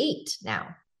I'm 8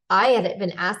 now. I had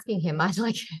been asking him, I'd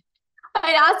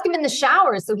ask him in the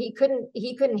shower so he couldn't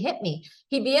hit me.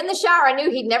 He'd be in the shower. I knew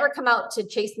he'd never come out to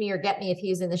chase me or get me if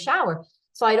he was in the shower.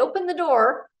 So I'd open the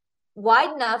door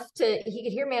wide enough he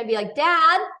could hear me. I'd be like,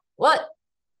 Dad, what?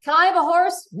 Can I have a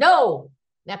horse? No.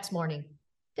 Next morning,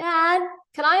 Dad,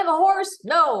 can I have a horse?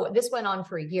 No. This went on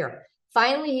for a year.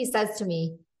 Finally, he says to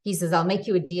me, he says, I'll make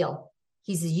you a deal.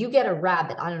 He says, you get a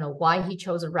rabbit. I don't know why he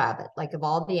chose a rabbit, like of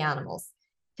all the animals.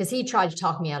 Because he tried to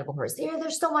talk me out of a horse.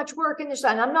 There's so much work in this,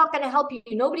 and I'm not going to help you.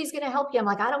 Nobody's going to help you. I'm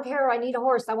like, I don't care. I need a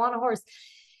horse. I want a horse.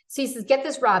 So he says, get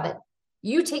this rabbit.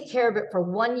 You take care of it for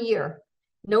 1 year.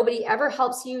 Nobody ever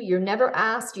helps you. You're never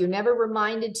asked. You're never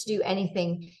reminded to do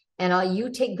anything. And you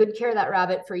take good care of that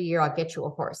rabbit for a year. I'll get you a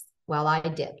horse. Well, I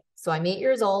did. So I'm 8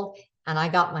 years old and I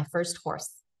got my first horse.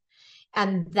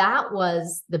 And that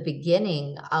was the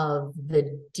beginning of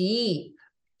the deep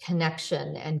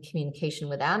connection and communication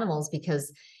with animals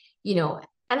because, and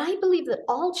I believe that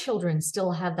all children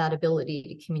still have that ability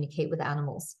to communicate with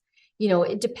animals.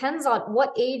 It depends on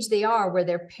what age they are where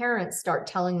their parents start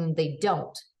telling them they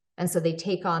don't. And so they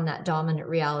take on that dominant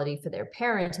reality for their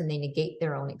parent and they negate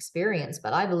their own experience.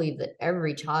 But I believe that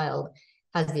every child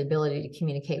has the ability to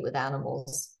communicate with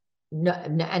animals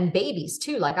and babies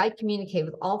too. Like I communicate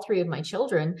with all three of my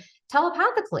children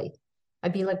telepathically.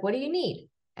 I'd be like, what do you need?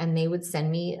 And they would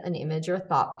send me an image or a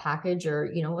thought package or,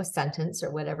 a sentence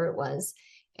or whatever it was.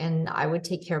 And I would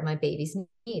take care of my baby's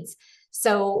needs.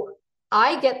 So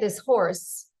I get this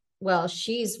horse. Well,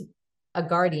 she's a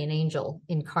guardian angel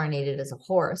incarnated as a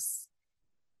horse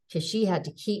because she had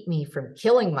to keep me from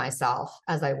killing myself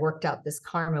as I worked out this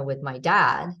karma with my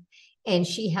dad. And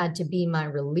she had to be my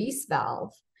release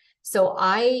valve. So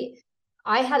I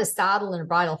had a saddle and a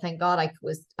bridle. Thank God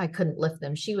I couldn't lift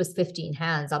them. She was 15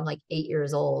 hands. I'm like 8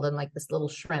 years old and like this little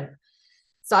shrimp.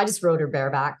 So I just rode her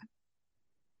bareback.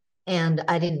 And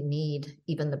I didn't need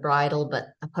even the bridle, but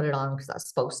I put it on because I was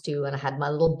supposed to. And I had my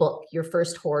little book, Your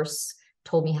First Horse,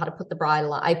 told me how to put the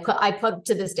bridle on. I put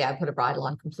to this day, I put a bridle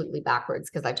on completely backwards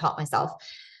because I taught myself.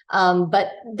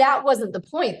 But that wasn't the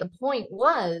point. The point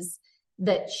was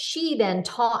that she then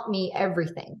taught me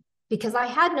everything because I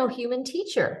had no human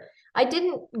teacher. I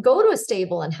didn't go to a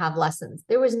stable and have lessons.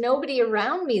 There was nobody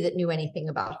around me that knew anything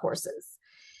about horses.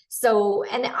 So,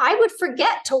 and I would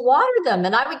forget to water them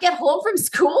and I would get home from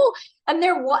school and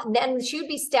then she would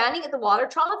be standing at the water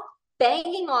trough,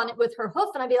 banging on it with her hoof.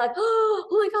 And I'd be like, oh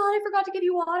my God, I forgot to give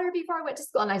you water before I went to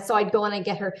school. And so I'd go and I'd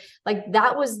get her. Like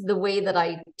that was the way that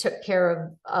I took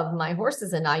care of my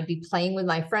horses. And I'd be playing with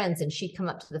my friends and she'd come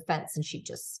up to the fence and she'd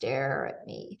just stare at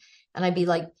me. And I'd be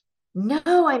like, no,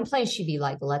 I'm playing. She'd be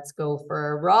like, let's go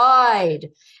for a ride.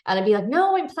 And I'd be like,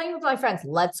 no, I'm playing with my friends.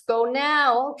 Let's go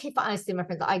now. Okay, fine. I see my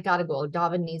friends. I got to go.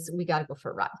 We got to go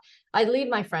for a ride. I'd leave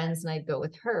my friends and I'd go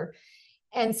with her.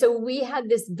 And so we had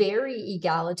this very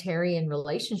egalitarian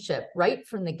relationship right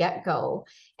from the get-go.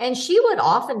 And she would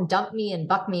often dump me and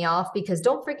buck me off because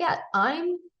don't forget,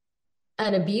 I'm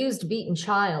an abused, beaten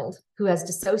child who has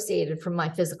dissociated from my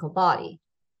physical body.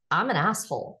 I'm an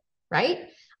asshole, right?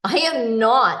 I am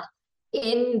not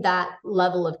in that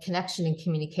level of connection and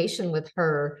communication with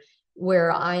her where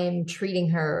I am treating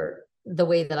her the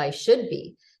way that I should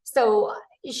be. So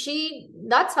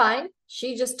that's fine.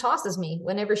 She just tosses me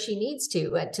whenever she needs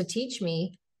to teach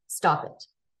me, stop it,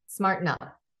 smarten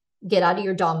up, get out of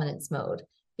your dominance mode,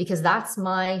 because that's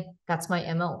my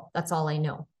MO. That's all I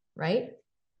know. Right.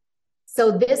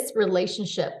 So this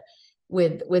relationship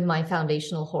with my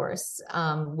foundational horse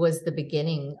was the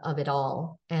beginning of it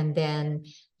all. And then,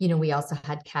 we also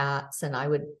had cats and I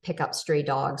would pick up stray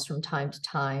dogs from time to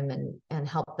time and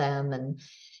help them. And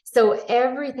so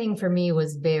everything for me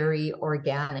was very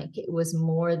organic. It was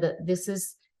more that this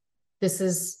is, this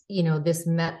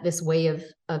way of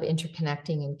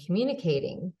interconnecting and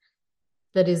communicating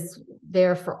that is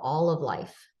there for all of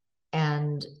life.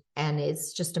 And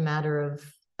it's just a matter of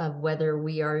whether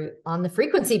we are on the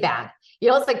frequency band.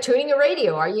 It's like tuning a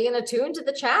radio. Are you going to tune to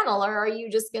the channel or are you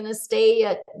just going to stay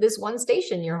at this one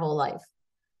station your whole life?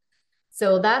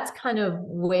 So that's kind of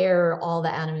where all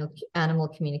the animal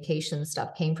communication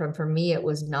stuff came from. For me, it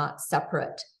was not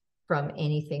separate from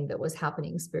anything that was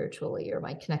happening spiritually or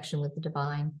my connection with the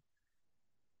divine.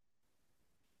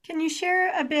 Can you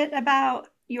share a bit about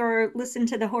your Listen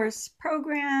to the Horse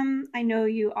program? I know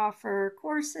you offer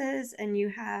courses and you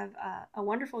have a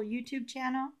wonderful YouTube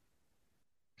channel.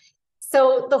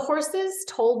 So the horses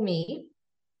told me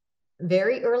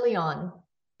very early on,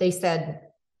 they said,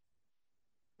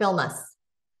 film us.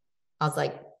 I was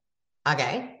like,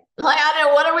 okay. Like, I don't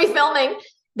know, what are we filming?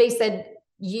 They said,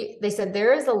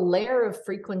 there is a layer of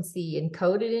frequency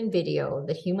encoded in video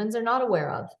that humans are not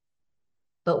aware of,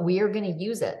 but we are going to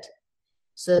use it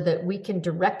so that we can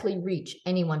directly reach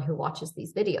anyone who watches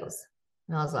these videos.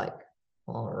 And I was like,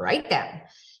 all right then.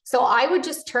 So I would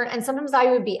just turn, and sometimes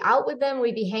I would be out with them,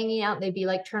 we'd be hanging out, and they'd be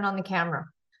like, turn on the camera.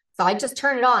 So I just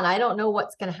turn it on. I don't know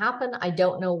what's going to happen. I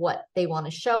don't know what they want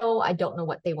to show. I don't know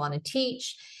what they want to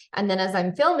teach. And then as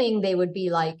I'm filming, they would be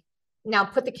like, now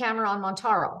put the camera on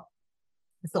Montaro.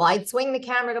 So I'd swing the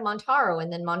camera to Montaro,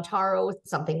 and then Montaro,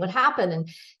 something would happen. And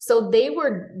so they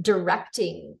were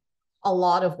directing a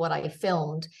lot of what I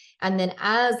filmed. And then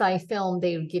as I filmed,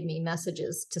 they would give me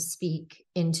messages to speak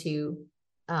into,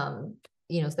 so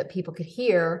that people could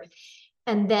hear.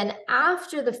 And then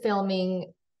after the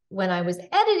filming, when I was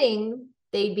editing,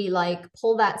 they'd be like,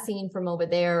 pull that scene from over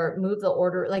there, move the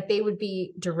order. Like they would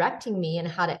be directing me in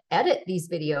how to edit these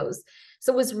videos.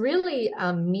 So it was really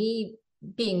me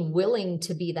being willing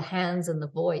to be the hands and the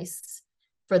voice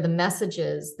for the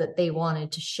messages that they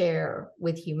wanted to share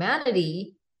with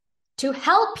humanity to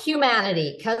help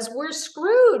humanity, because we're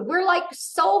screwed. We're like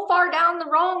so far down the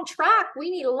wrong track. We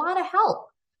need a lot of help.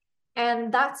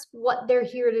 And that's what they're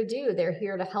here to do. They're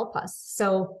here to help us.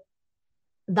 So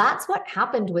that's what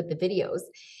happened with the videos.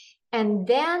 And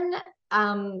then,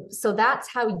 so that's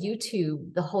how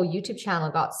YouTube, the whole YouTube channel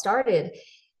got started.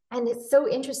 And it's so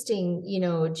interesting, you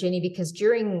know, Ginny, because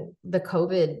during the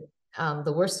COVID,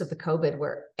 the worst of the COVID,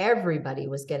 where everybody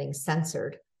was getting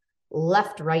censored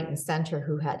left, right, and center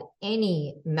who had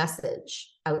any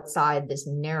message outside this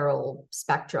narrow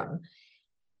spectrum,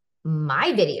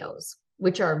 my videos,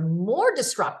 which are more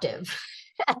disruptive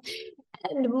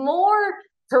and more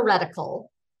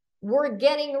heretical, were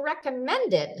getting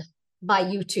recommended by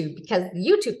YouTube because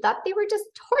YouTube thought they were just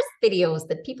horse videos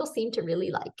that people seem to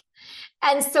really like.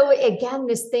 And so again,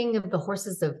 this thing of the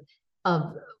horses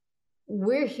of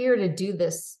we're here to do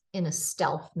this in a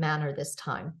stealth manner this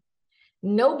time.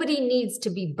 Nobody needs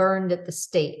to be burned at the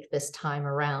stake this time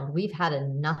around. We've had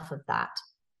enough of that.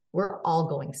 We're all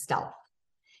going stealth.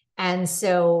 And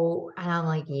so, and I'm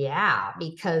like, yeah,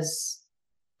 because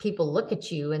people look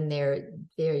at you and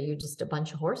you're just a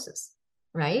bunch of horses,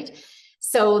 right?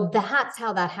 So that's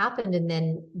how that happened. And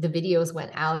then the videos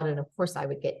went out. And of course, I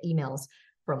would get emails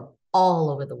from all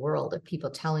over the world of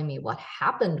people telling me what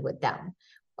happened with them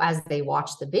as they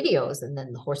watch the videos. And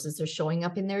then the horses are showing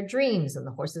up in their dreams, and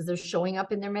the horses are showing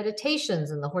up in their meditations,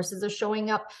 and the horses are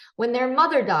showing up when their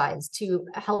mother dies to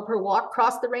help her walk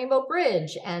across the Rainbow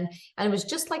Bridge. And it was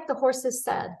just like the horses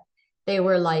said. They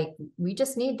were like, we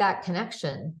just need that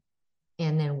connection,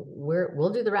 and then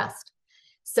we'll do the rest.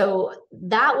 So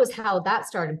that was how that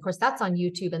started. Of course, that's on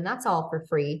YouTube, and that's all for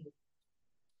free.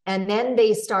 And then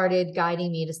they started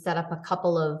guiding me to set up a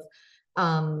couple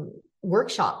of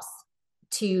workshops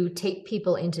to take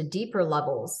people into deeper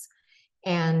levels.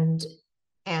 And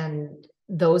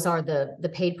those are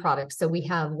the paid products. So we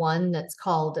have one that's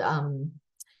called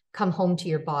Come Home to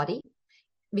Your Body,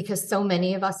 because so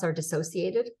many of us are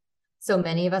dissociated. So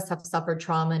many of us have suffered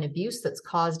trauma and abuse that's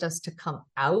caused us to come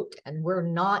out, and we're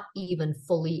not even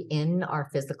fully in our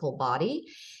physical body.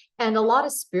 And a lot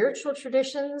of spiritual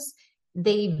traditions,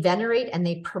 they venerate and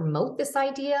they promote this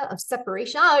idea of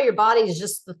separation. Oh, your body is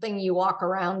just the thing you walk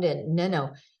around in.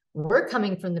 No. We're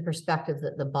coming from the perspective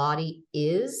that the body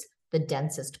is the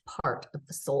densest part of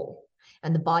the soul,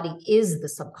 and the body is the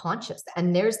subconscious.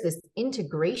 And there's this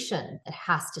integration that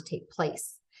has to take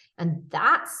place. And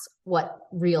that's what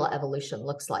real evolution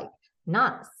looks like.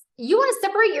 Not, you want to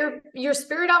separate your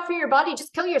spirit out from your body,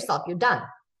 just kill yourself. You're done.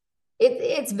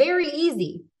 It's very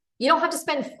easy. You don't have to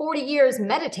spend 40 years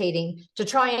meditating to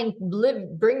try and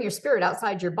bring your spirit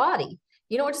outside your body.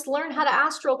 You know, just learn how to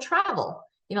astral travel.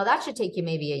 You know, that should take you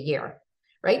maybe a year,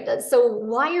 right? So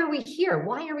why are we here?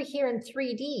 Why are we here in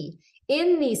 3D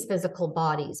in these physical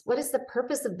bodies? What is the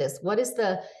purpose of this? What is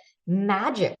the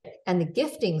magic and the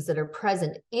giftings that are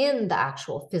present in the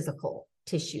actual physical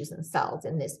tissues and cells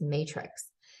in this matrix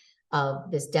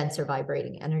of this denser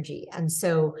vibrating energy? And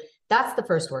so that's the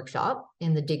first workshop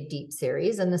in the Dig Deep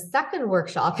series. And the second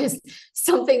workshop is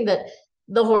something that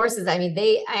the horses, I mean,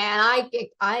 I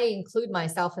include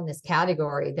myself in this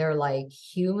category. They're like,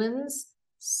 humans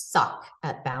suck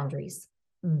at boundaries.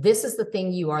 This is the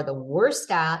thing you are the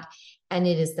worst at. And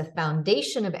it is the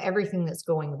foundation of everything that's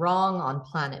going wrong on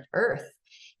planet Earth.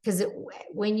 Because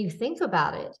when you think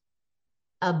about it,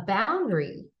 a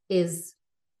boundary is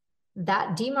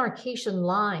that demarcation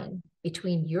line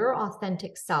between your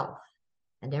authentic self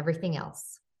and everything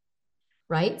else,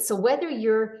 right? So whether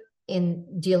you're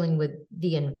in dealing with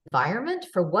the environment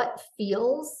for what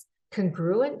feels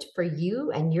congruent for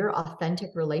you and your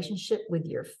authentic relationship with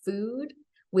your food,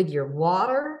 with your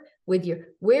water,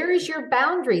 where is your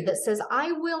boundary that says,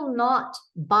 I will not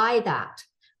buy that.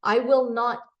 I will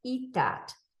not eat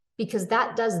that, because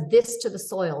that does this to the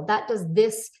soil. That does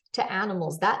this to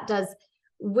animals.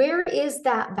 Where is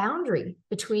that boundary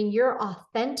between your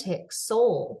authentic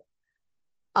soul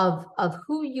of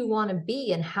who you want to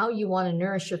be and how you want to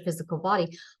nourish your physical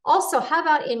body? Also, how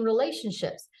about in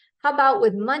relationships? How about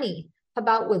with money? How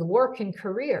about with work and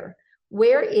career?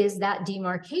 Where is that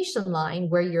demarcation line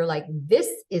where you're like, this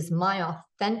is my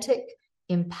authentic,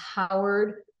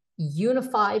 empowered,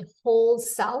 unified whole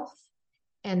self,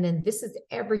 and then this is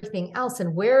everything else?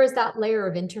 And where is that layer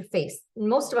of interface?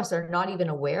 Most of us are not even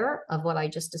aware of what I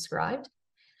just described.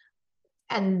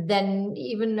 And then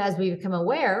even as we become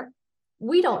aware,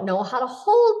 we don't know how to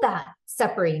hold that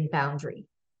separating boundary.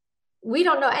 We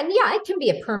don't know. And yeah, it can be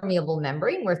a permeable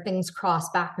membrane where things cross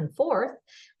back and forth,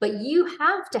 but you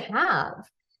have to have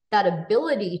that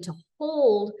ability to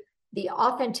hold the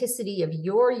authenticity of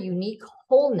your unique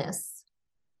wholeness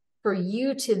for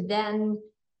you to then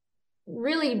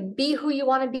really be who you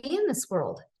want to be in this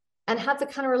world. and have the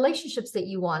kind of relationships that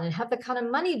you want and have the kind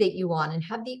of money that you want and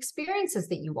have the experiences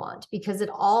that you want, because it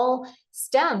all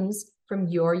stems from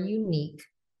your unique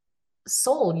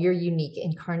soul, your unique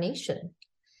incarnation.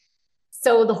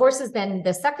 So the horses, then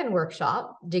the second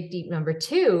workshop, Dig Deep number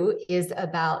 2, is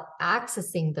about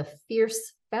accessing the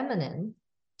fierce feminine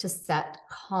to set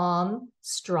calm,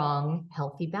 strong,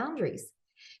 healthy boundaries.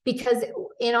 Because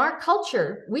in our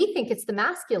culture, we think it's the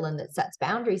masculine that sets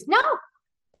boundaries. No,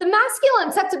 the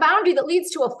masculine sets a boundary that leads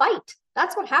to a fight.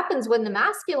 That's what happens when the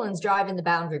masculine's driving the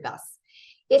boundary bus.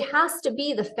 It has to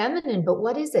be the feminine, but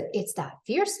what is it? It's that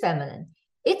fierce feminine.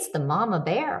 It's the mama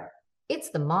bear.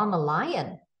 It's the mama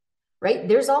lion, right?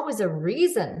 There's always a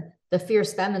reason the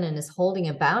fierce feminine is holding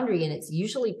a boundary, and it's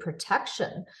usually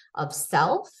protection of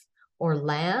self or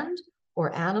land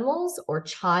or animals or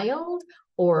child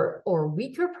or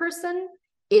weaker person.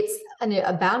 It's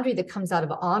a boundary that comes out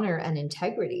of honor and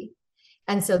integrity.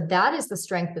 And so that is the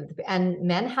strength of and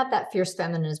men have that fierce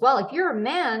feminine as well. If you're a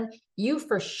man, you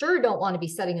for sure don't want to be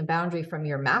setting a boundary from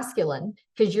your masculine,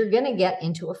 because you're going to get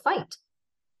into a fight.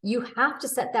 You have to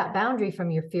set that boundary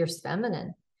from your fierce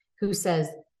feminine, who says,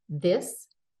 this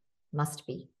must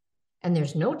be. And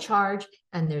there's no charge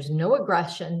and there's no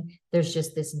aggression. There's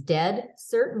just this dead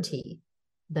certainty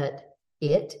that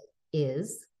it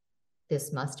is,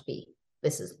 this must be.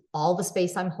 This is all the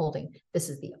space I'm holding. This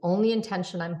is the only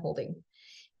intention I'm holding.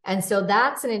 And so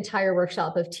that's an entire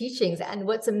workshop of teachings. And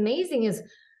what's amazing is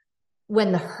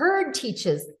when the herd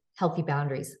teaches healthy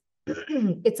boundaries,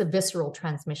 it's a visceral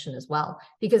transmission as well.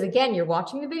 Because again, you're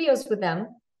watching the videos with them.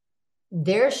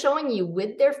 They're showing you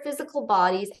with their physical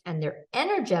bodies and their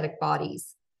energetic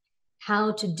bodies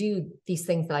how to do these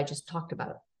things that I just talked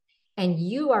about. And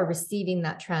you are receiving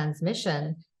that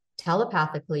transmission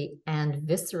telepathically and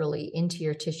viscerally into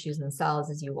your tissues and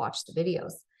cells as you watch the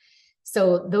videos.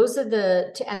 So those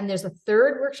are and there's a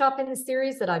third workshop in the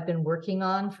series that I've been working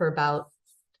on for about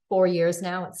 4 years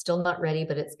now. It's still not ready,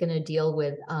 but it's going to deal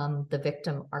with the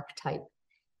victim archetype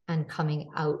and coming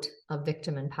out of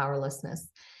victim and powerlessness.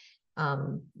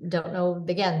 Don't know,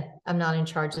 again, I'm not in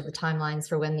charge of the timelines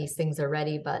for when these things are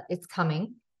ready, but it's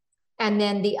coming. And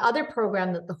then the other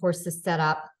program that the horses set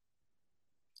up,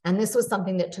 and this was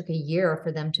something that took a year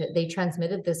for them they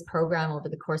transmitted this program over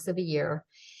the course of a year.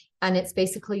 And it's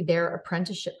basically their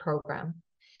apprenticeship program.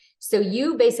 So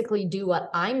you basically do what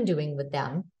I'm doing with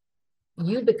them.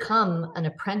 You become an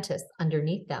apprentice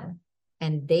underneath them,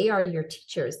 and they are your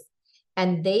teachers.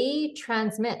 And they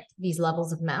transmit these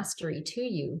levels of mastery to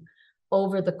you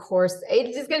over the course.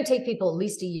 It is going to take people at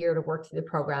least a year to work through the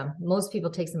program. Most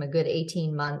people takes them a good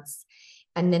 18 months,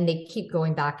 and then they keep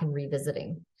going back and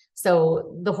revisiting.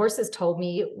 So the horses told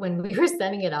me when we were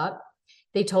setting it up,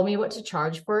 they told me what to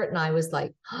charge for it. And I was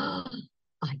like, oh,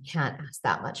 I can't ask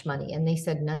that much money. And they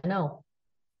said, no,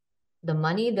 the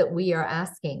money that we are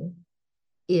asking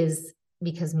is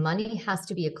because money has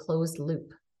to be a closed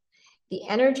loop. The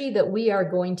energy that we are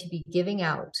going to be giving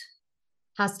out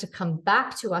has to come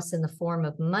back to us in the form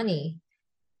of money,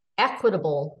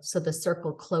 equitable, so the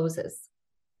circle closes.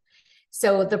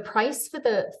 So the price for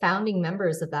the founding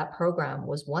members of that program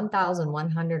was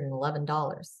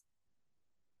 $1,111.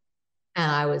 And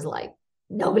I was like,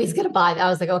 nobody's going to buy that. I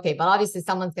was like, okay, but obviously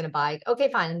someone's going to buy it. Okay,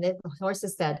 fine. And the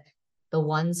horses said, the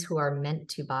ones who are meant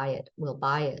to buy it will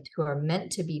buy it, who are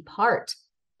meant to be part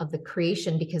of the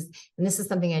creation. Because, and this is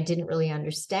something I didn't really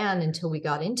understand until we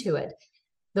got into it,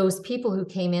 those people who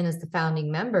came in as the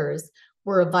founding members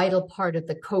were a vital part of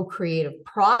the co-creative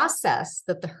process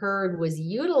that the herd was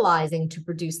utilizing to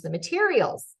produce the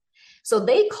materials. So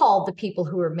they called the people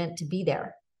who were meant to be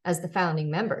there as the founding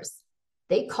members.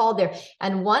 They called there.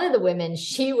 And one of the women,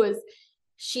 she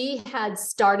had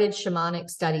started shamanic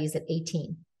studies at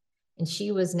 18, and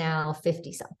she was now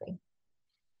 50 something.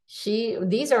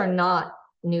 These are not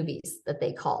newbies that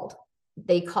they called.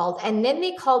 And then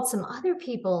they called some other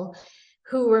people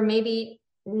who were maybe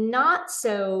not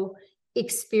so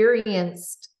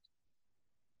experienced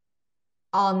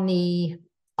on the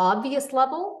obvious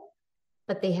level,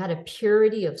 but they had a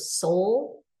purity of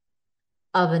soul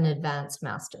of an advanced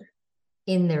master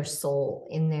in their soul,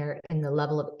 in the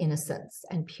level of innocence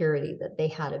and purity that they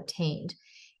had obtained.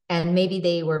 And maybe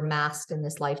they were masked in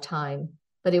this lifetime,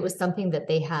 but it was something that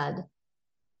they had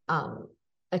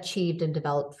achieved and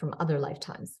developed from other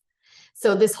lifetimes.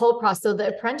 So this whole process, so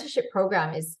the apprenticeship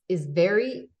program is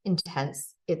very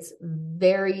intense. It's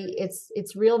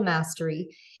real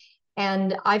mastery.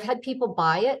 And I've had people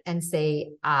buy it and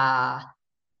say, I'm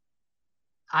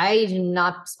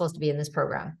not supposed to be in this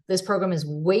program. This program is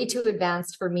way too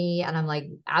advanced for me. And I'm like,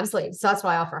 absolutely. So that's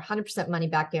why I offer 100% money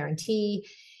back guarantee.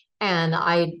 And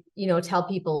I, tell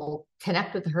people,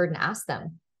 connect with the herd and ask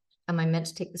them, am I meant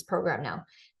to take this program now?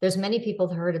 There's many people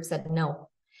the herd have said no.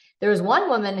 There was one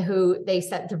woman who they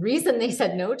said, the reason they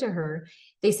said no to her,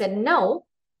 they said no,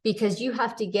 because you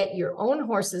have to get your own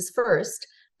horses first.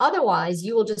 Otherwise,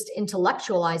 you will just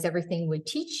intellectualize everything we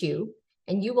teach you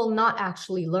and you will not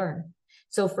actually learn.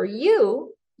 So for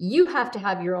you, you have to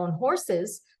have your own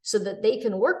horses so that they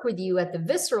can work with you at the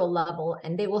visceral level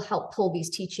and they will help pull these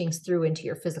teachings through into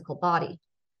your physical body.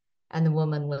 And the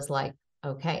woman was like,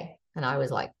 okay. And I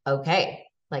was like, okay,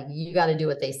 like you got to do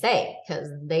what they say because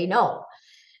they know.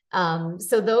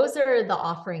 So those are the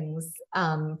offerings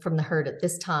from the herd at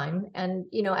this time. And,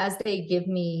 as they give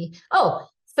me,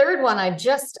 third one I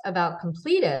just about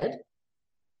completed,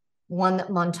 one that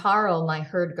Montaro, my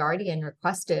herd guardian,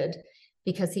 requested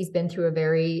because he's been through a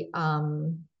very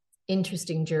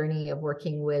interesting journey of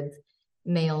working with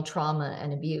male trauma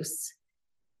and abuse.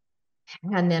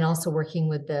 And then also working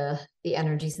with the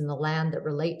energies in the land that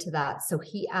relate to that. So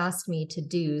he asked me to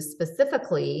do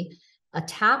specifically a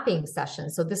tapping session.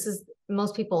 So this is,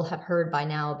 most people have heard by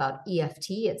now about EFT.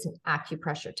 It's an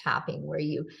acupressure tapping where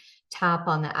you tap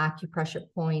on the acupressure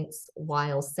points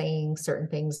while saying certain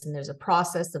things. And there's a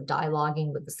process of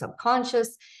dialoguing with the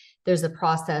subconscious. There's a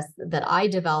process that I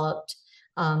developed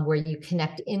where you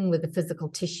connect in with the physical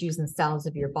tissues and cells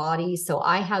of your body. So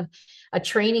I have a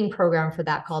training program for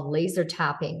that called laser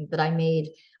tapping that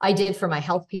I did for my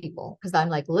health people. Because I'm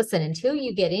like, listen, until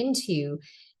you get into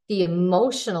the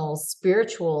emotional,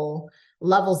 spiritual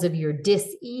levels of your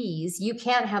dis-ease, you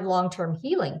can't have long-term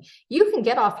healing. You can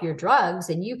get off your drugs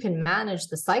and you can manage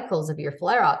the cycles of your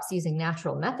flare-ups using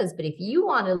natural methods. But if you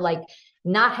want to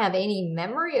not have any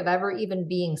memory of ever even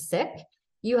being sick,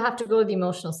 you have to go to the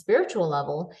emotional, spiritual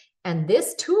level. And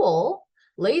this tool,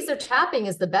 laser tapping,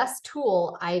 is the best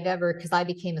tool I've ever, because I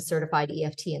became a certified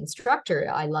EFT instructor.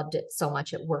 I loved it so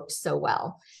much. It worked so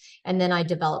well. And then I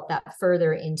developed that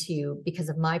further into, because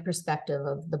of my perspective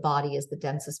of the body is the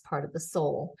densest part of the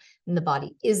soul and the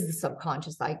body is the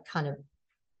subconscious. I kind of,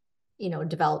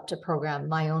 developed a program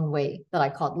my own way that I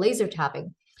called laser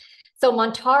tapping. So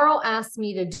Montaro asked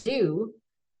me to do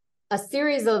a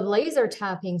series of laser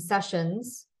tapping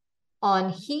sessions on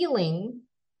healing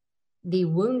the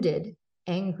wounded,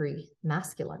 angry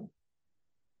masculine.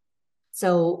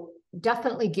 So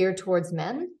definitely geared towards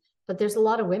men, but there's a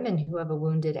lot of women who have a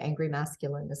wounded, angry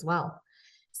masculine as well.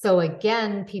 So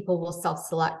again, people will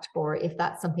self-select for if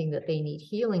that's something that they need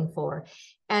healing for.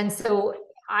 And so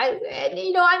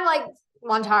I'm like,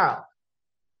 Montaro,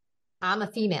 I'm a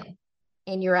female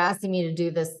and you're asking me to do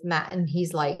this, Matt. And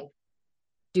he's like,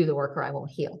 do the work or I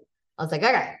won't heal. I was like,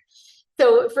 okay.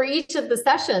 So for each of the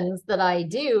sessions that I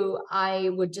do, I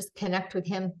would just connect with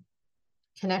him,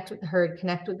 connect with the herd,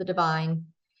 connect with the divine.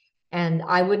 And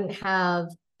I wouldn't have,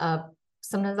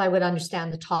 sometimes I would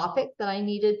understand the topic that I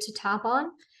needed to tap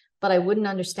on, but I wouldn't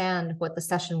understand what the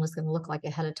session was going to look like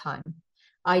ahead of time.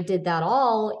 I did that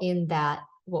all in that,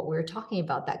 what we were talking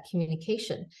about, that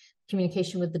communication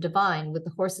with the divine, with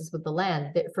the horses, with the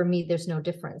land. For me, there's no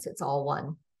difference. It's all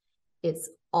one. It's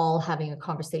all having a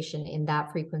conversation in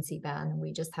that frequency band. And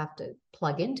we just have to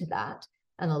plug into that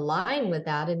and align with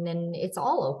that. And then it's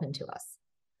all open to us.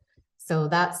 So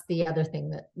that's the other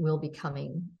thing that will be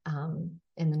coming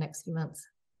in the next few months.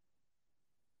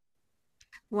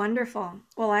 Wonderful.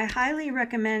 Well, I highly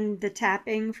recommend the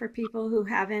tapping for people who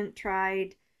haven't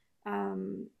tried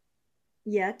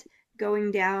yet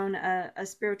going down a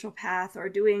spiritual path or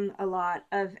doing a lot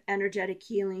of energetic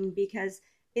healing, because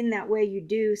in that way you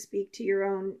do speak to your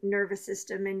own nervous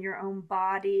system and your own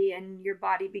body, and your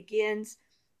body begins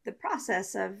the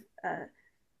process of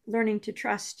learning to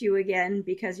trust you again,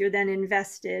 because you're then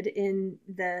invested in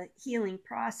the healing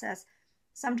process.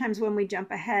 Sometimes when we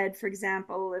jump ahead, for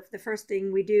example, if the first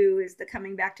thing we do is the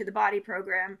coming back to the body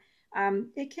program,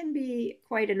 it can be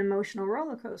quite an emotional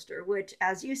roller coaster, which,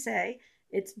 as you say,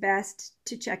 it's best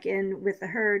to check in with the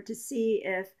herd to see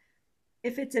if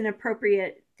it's an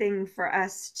appropriate thing for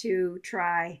us to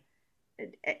try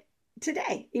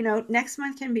today. Next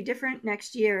month can be different.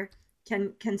 Next year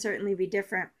can certainly be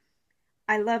different.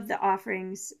 I love the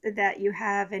offerings that you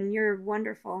have and your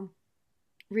wonderful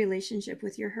relationship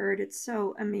with your herd. It's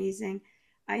so amazing.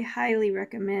 I highly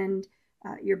recommend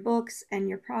your books and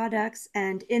your products.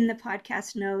 And in the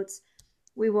podcast notes,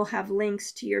 we will have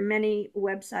links to your many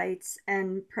websites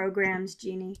and programs,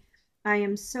 Jeannie. I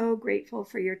am so grateful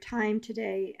for your time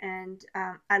today, and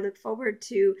I look forward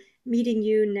to meeting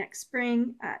you next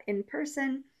spring in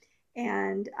person,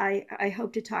 and I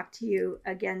hope to talk to you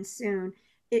again soon.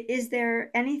 Is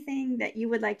there anything that you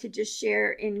would like to just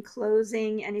share in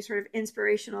closing, any sort of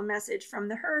inspirational message from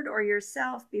the herd or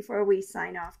yourself before we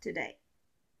sign off today?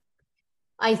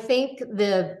 I think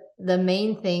the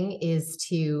main thing is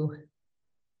to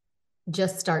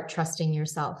just start trusting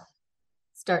yourself.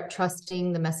 Start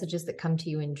trusting the messages that come to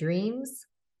you in dreams.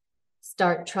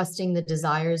 Start trusting the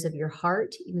desires of your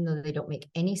heart, even though they don't make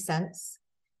any sense.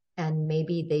 And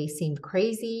maybe they seem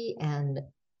crazy and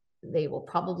they will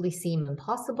probably seem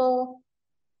impossible.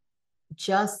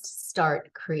 Just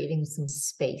start creating some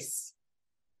space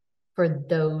for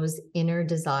those inner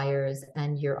desires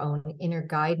and your own inner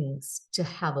guidance to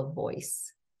have a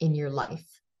voice in your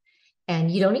life. And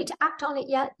you don't need to act on it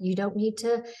yet. You don't need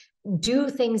to do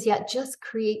things yet. Just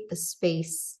create the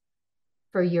space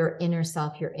for your inner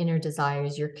self, your inner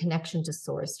desires, your connection to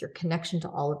source, your connection to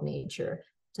all of nature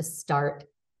to start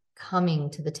coming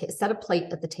to the table. Set a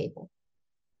plate at the table,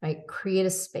 right? Create a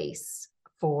space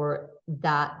for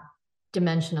that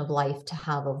dimension of life to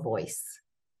have a voice,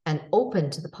 and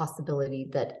open to the possibility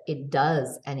that it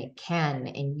does and it can,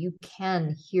 and you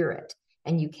can hear it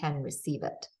and you can receive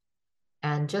it.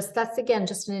 And just that's, again,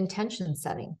 just an intention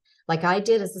setting. Like I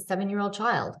did as a 7-year-old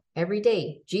child every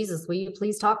day. Jesus, will you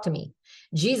please talk to me?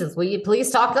 Jesus, will you please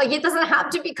talk? Like, it doesn't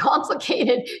have to be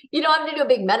complicated. You don't have to do a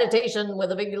big meditation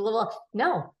with a big little,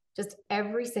 no, just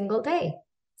every single day.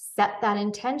 Set that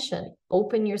intention.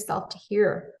 Open yourself to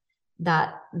hear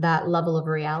that level of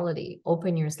reality.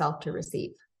 Open yourself to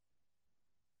receive.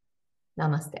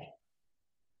 Namaste.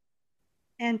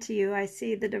 And to you, I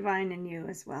see the divine in you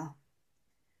as well.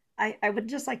 I would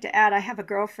just like to add, I have a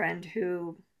girlfriend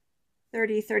who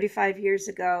 35 years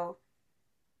ago,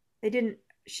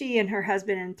 she and her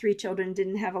husband and 3 children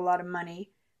didn't have a lot of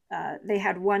money. They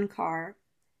had 1 car,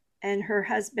 and her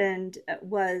husband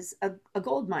was a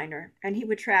gold miner, and he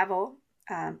would travel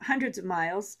hundreds of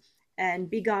miles and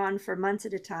be gone for months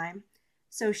at a time.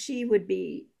 So she would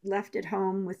be left at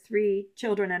home with 3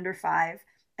 children under 5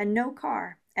 and no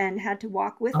car, and had to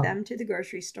walk with them to the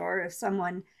grocery store if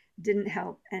someone didn't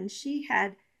help. And she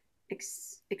had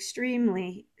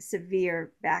extremely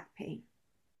severe back pain.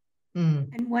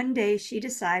 And one day she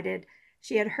decided,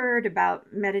 she had heard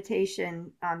about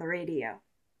meditation on the radio,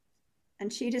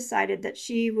 and she decided that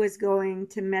she was going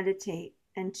to meditate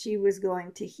and she was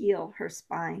going to heal her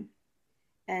spine.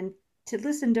 And to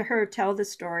listen to her tell the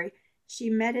story, she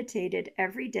meditated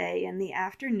every day in the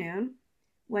afternoon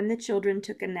when the children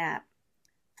took a nap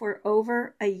for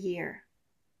over a year.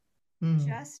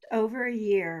 Just over a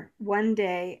year. One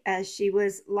day, as she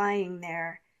was lying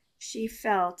there, she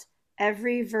felt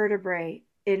every vertebrae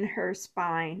in her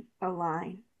spine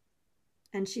align.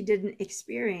 And she didn't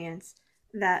experience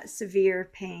that severe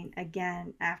pain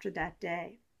again after that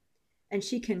day. And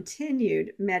she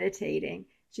continued meditating.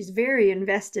 She's very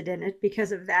invested in it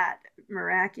because of that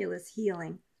miraculous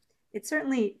healing. It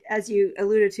certainly, as you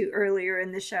alluded to earlier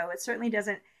in the show, it certainly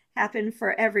doesn't happen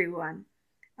for everyone.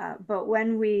 But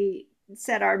when we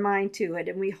set our mind to it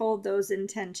and we hold those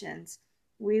intentions,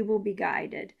 we will be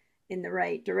guided in the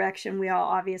right direction. We all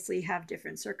obviously have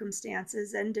different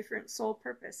circumstances and different soul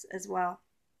purpose as well.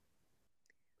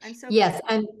 I'm so yes,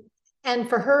 and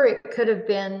for her, it could have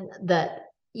been that,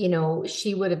 you know,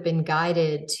 she would have been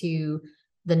guided to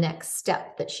the next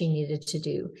step that she needed to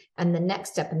do, and the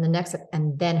next step, and the next step,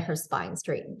 and then her spine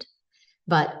straightened.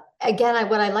 But again,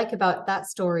 what I like about that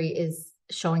story is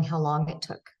showing how long it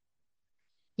took.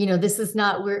 You know, this is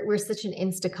not, we're such an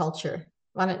insta culture.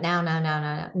 Want it now.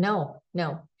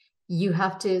 No. You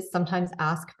have to sometimes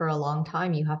ask for a long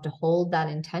time. You have to hold that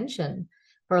intention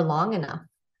for long enough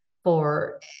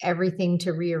for everything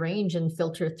to rearrange and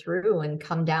filter through and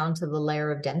come down to the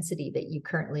layer of density that you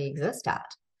currently exist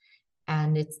at.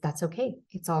 And that's okay.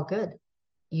 It's all good.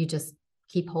 You just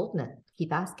keep holding it,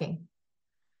 keep asking.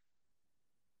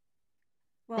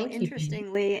 Well,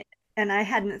 interestingly, and I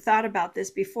hadn't thought about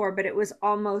this before, but it was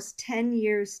almost 10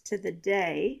 years to the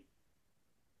day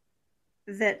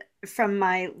that from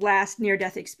my last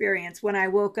near-death experience, when I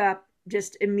woke up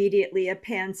just immediately a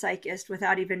panpsychist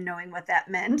without even knowing what that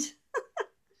meant.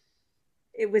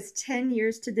 It was 10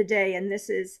 years to the day, and this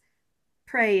is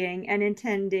praying and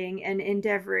intending and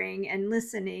endeavoring and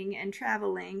listening and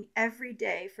traveling every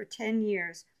day for 10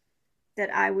 years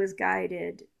that I was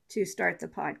guided to start the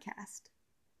podcast.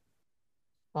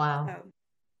 Wow. So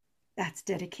that's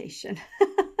dedication.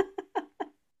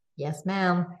 Yes,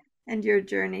 ma'am. And your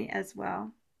journey as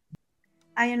well.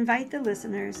 I invite the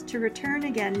listeners to return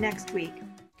again next week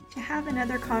to have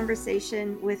another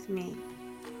conversation with me,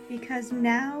 because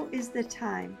now is the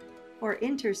time for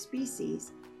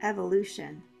interspecies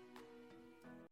evolution.